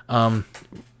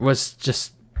 Was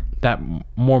just that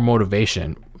more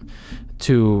motivation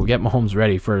to get Mahomes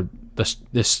ready for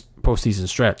this postseason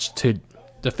stretch to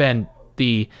defend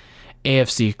the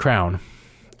AFC crown,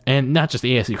 and not just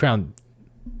the AFC crown,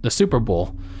 the Super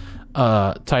Bowl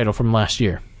title from last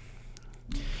year.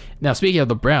 Now, speaking of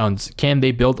the Browns, can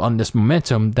they build on this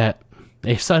momentum that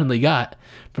they suddenly got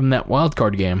from that wild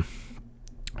card game?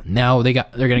 Now they're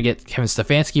going to get Kevin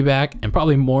Stefanski back, and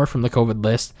probably more from the COVID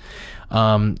list.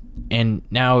 And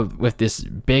now with this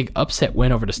big upset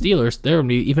win over the Steelers, they're going to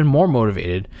be even more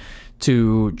motivated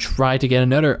to try to get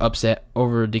another upset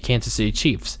over the Kansas City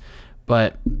Chiefs.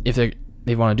 But if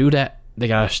they want to do that, they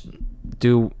gotta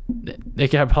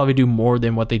probably do more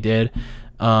than what they did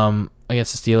against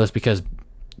the Steelers, because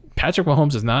Patrick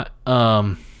Mahomes is not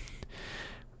a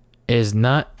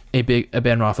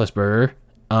Ben Roethlisberger.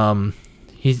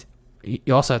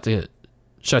 You also have to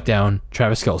shut down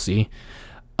Travis Kelce.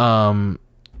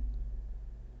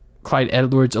 Clyde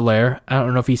Edwards-Helaire, I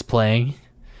don't know if he's playing.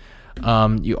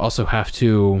 You also have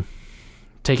to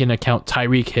take into account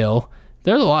Tyreek Hill.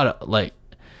 There's a lot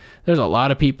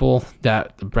of people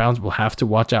that the Browns will have to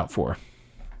watch out for.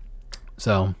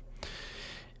 So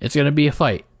it's going to be a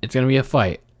fight.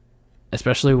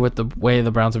 Especially with the way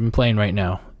the Browns have been playing right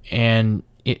now. And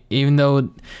even though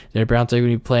the Browns are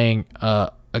going to be playing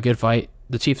a good fight,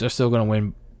 the Chiefs are still going to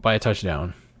win by a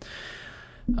touchdown.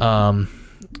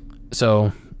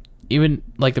 So even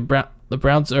like the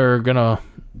Browns are going to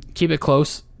keep it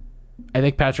close. I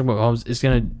think Patrick Mahomes is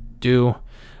going to do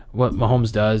what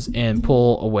Mahomes does and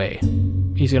pull away.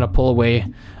 He's going to pull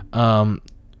away from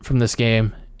this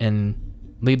game and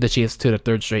lead the Chiefs to the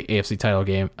third straight AFC title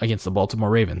game against the Baltimore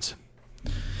Ravens.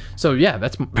 So yeah,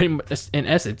 that's pretty much in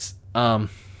essence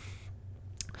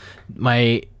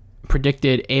my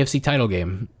predicted AFC title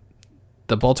game,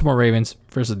 the Baltimore Ravens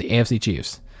versus the AFC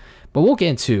Chiefs. But we'll get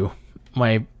into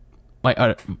my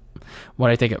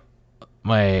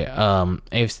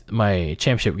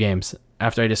championship games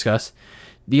after I discuss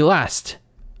the last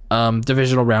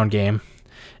divisional round game,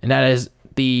 and that is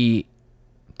the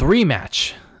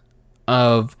rematch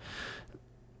of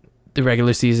the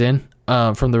regular season,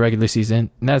 from the regular season,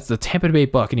 and that's the Tampa Bay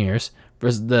Buccaneers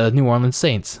versus the New Orleans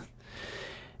Saints.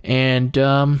 And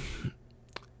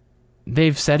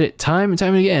they've said it time and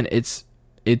time again. It's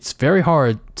very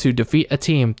hard to defeat a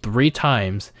team 3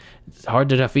 times. It's hard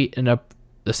to defeat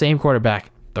the same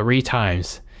quarterback 3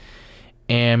 times.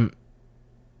 And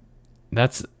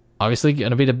that's obviously going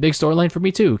to be the big storyline for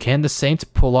me too. Can the Saints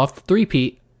pull off the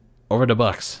three-peat over the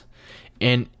Bucs?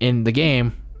 And in the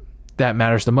game that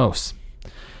matters the most,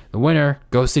 the winner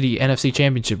goes to the NFC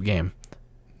Championship game.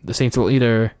 The Saints will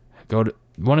either go to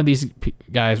one of these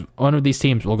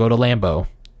teams will go to Lambeau,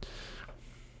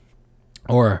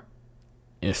 or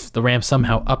if the Rams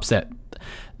somehow upset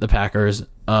the Packers,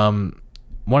 one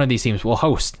of these teams will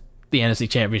host the NFC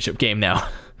Championship game now.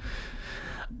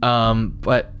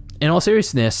 But in all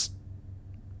seriousness,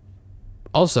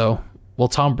 also, will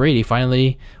Tom Brady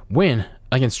finally win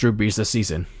against Drew Brees this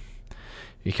season?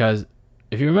 Because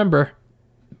if you remember,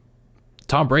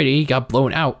 Tom Brady got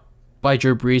blown out by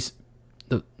Drew Brees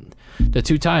the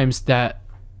 2 times that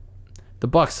the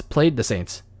Bucs played the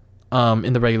Saints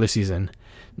in the regular season.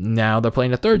 Now they're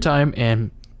playing the 3rd time,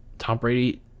 and Tom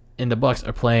Brady and the Bucs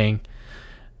are playing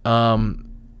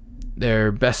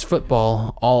their best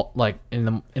football all like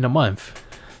in a month.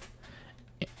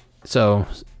 So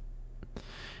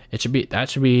that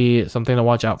should be something to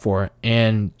watch out for.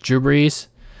 And Drew Brees,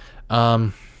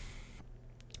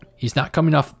 he's not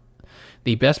coming off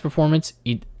the best performance.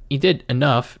 He did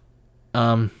enough.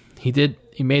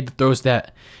 He made the throws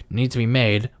that need to be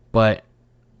made, but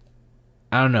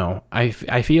I don't know. I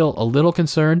feel a little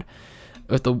concerned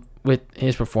with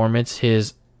his performance,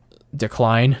 his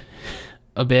decline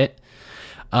a bit.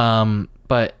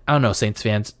 But I don't know, Saints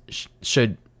fans,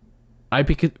 should I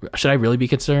really be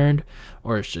concerned,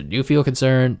 or should you feel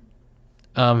concerned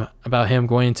about him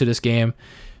going into this game?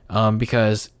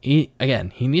 Because he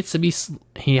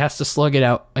has to slug it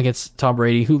out against Tom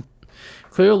Brady, who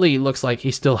clearly looks like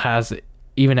he still has it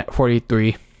even at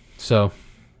 43. So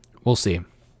we'll see.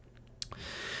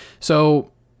 So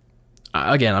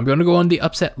again, I'm going to go on the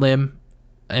upset limb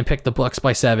and pick the Bucs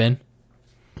by 7.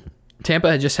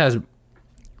 Tampa just has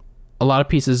a lot of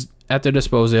pieces at their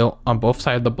disposal on both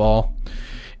sides of the ball,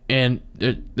 and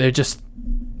they're just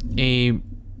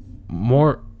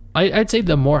I'd say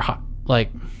the more hot, like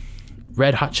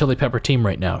red hot chili pepper team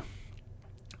right now.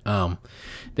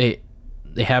 They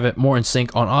have it more in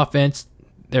sync on offense.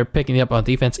 They're picking it up on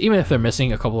defense, even if they're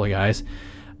missing a couple of guys.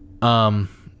 But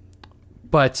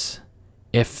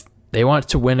if they want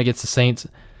to win against the Saints,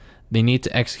 they need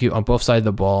to execute on both sides of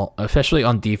the ball, especially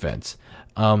on defense.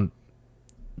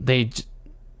 They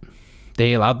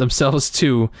allowed themselves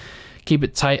to keep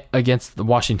it tight against the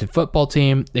Washington football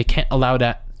team. They can't allow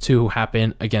that to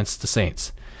happen against the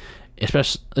Saints,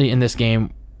 especially in this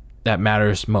game that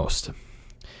matters most.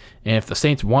 And if the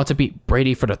Saints want to beat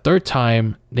Brady for the 3rd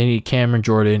time, they need Cameron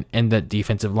Jordan and the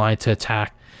defensive line to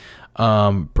attack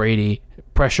Brady,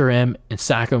 pressure him, and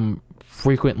sack him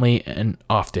frequently and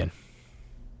often.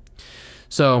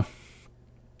 So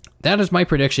that is my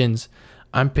predictions.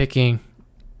 I'm picking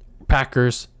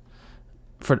Packers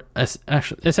for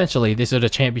essentially these are the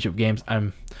championship games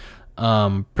I'm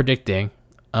predicting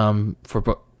from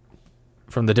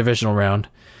the divisional round.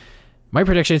 My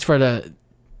predictions for the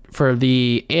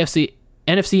NFC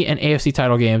and AFC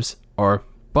title games are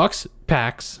Bucks,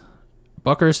 Packs,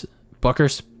 Buckers.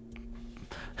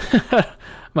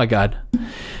 My God.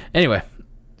 Anyway,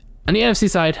 on the NFC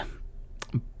side,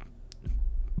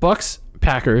 Bucks,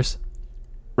 Packers,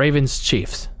 Ravens,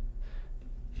 Chiefs.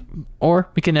 Or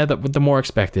we can end up with the more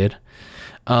expected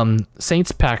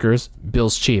Saints, Packers,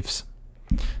 Bills, Chiefs.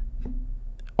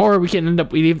 Or we can end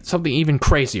up with something even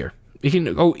crazier. We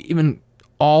can go even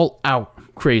all out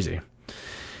crazy.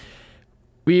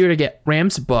 We either get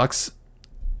Rams, Bucks,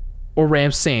 or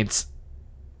Rams, Saints.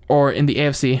 Or in the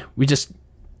AFC, we just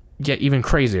get even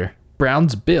crazier.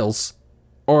 Browns, Bills,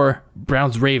 or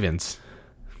Browns, Ravens.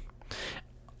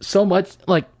 So much,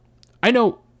 like, I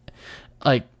know,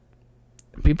 like,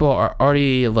 people are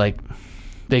already, like,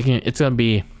 thinking it's going to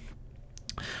be,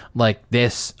 like,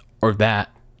 this or that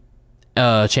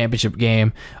championship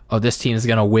game, or this team is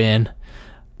going to win.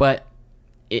 But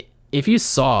if you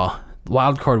saw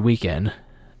Wild Card Weekend,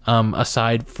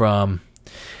 aside from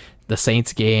the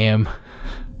Saints game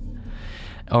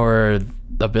or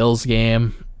the Bills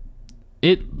game,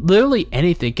 it literally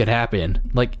anything could happen.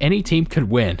 Like, any team could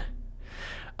win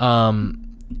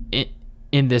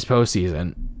in this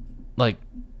postseason. Like,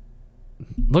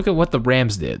 look at what the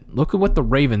Rams did. Look at what the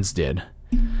Ravens did.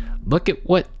 Look at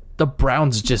what the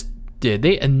Browns just did.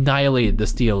 They annihilated the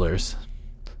Steelers.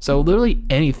 So literally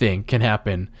anything can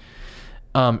happen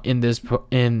in this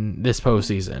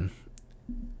postseason.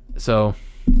 So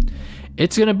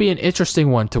it's going to be an interesting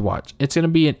one to watch. It's going to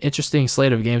be an interesting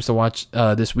slate of games to watch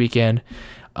this weekend.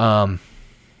 And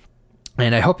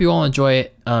I hope you all enjoy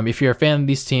it. If you're a fan of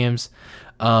these teams,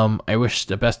 I wish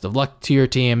the best of luck to your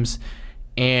teams.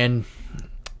 And,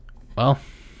 well,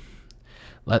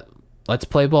 let's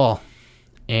play ball.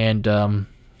 And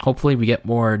hopefully we get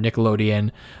more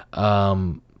Nickelodeon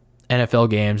NFL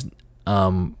games,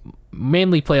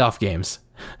 mainly playoff games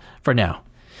for now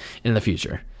in the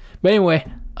future. But anyway,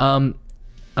 I'm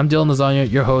Dylan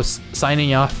Lasagna, your host,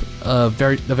 signing off the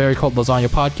Very Cold Lasagna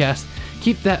podcast.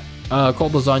 Keep that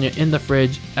cold lasagna in the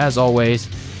fridge as always.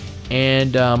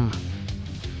 And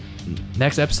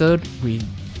next episode, we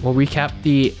will recap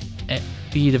the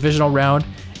divisional round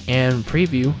and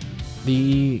preview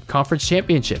the conference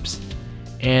championships.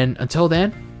 And until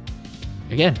then,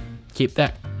 again, keep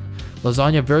that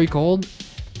lasagna very cold.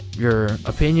 Your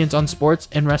opinions on sports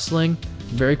and wrestling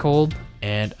very cold.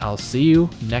 And I'll see you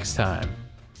next time.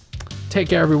 Take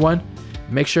care, everyone.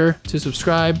 Make sure to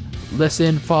subscribe,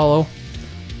 listen, follow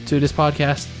to this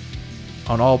podcast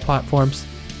on all platforms.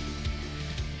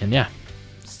 And yeah,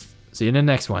 see you in the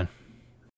next one.